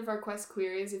was the end of our quest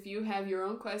queries. If you have your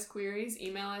own quest queries,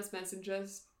 email us, message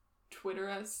us, Twitter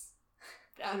us.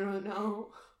 I don't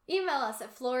know. Email us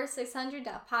at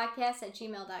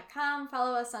floor600.podcast@gmail.com.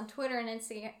 Follow us on Twitter and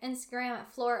Instagram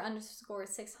at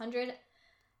floor_600.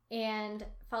 And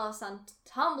follow us on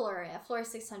Tumblr at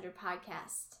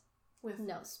floor600podcast. With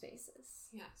no spaces.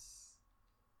 Yes.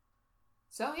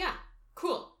 So, yeah.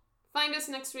 Cool. Find us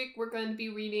next week. We're going to be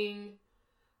reading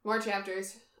more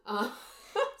chapters.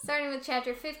 Starting with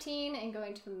chapter 15 and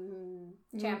going to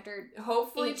chapter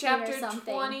hopefully chapter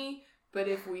 20. But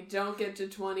if we don't get to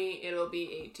 20, it'll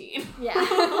be 18. Yeah.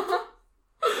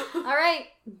 All right.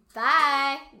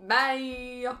 Bye.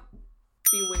 Bye.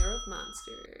 Beware of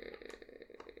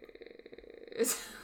monsters.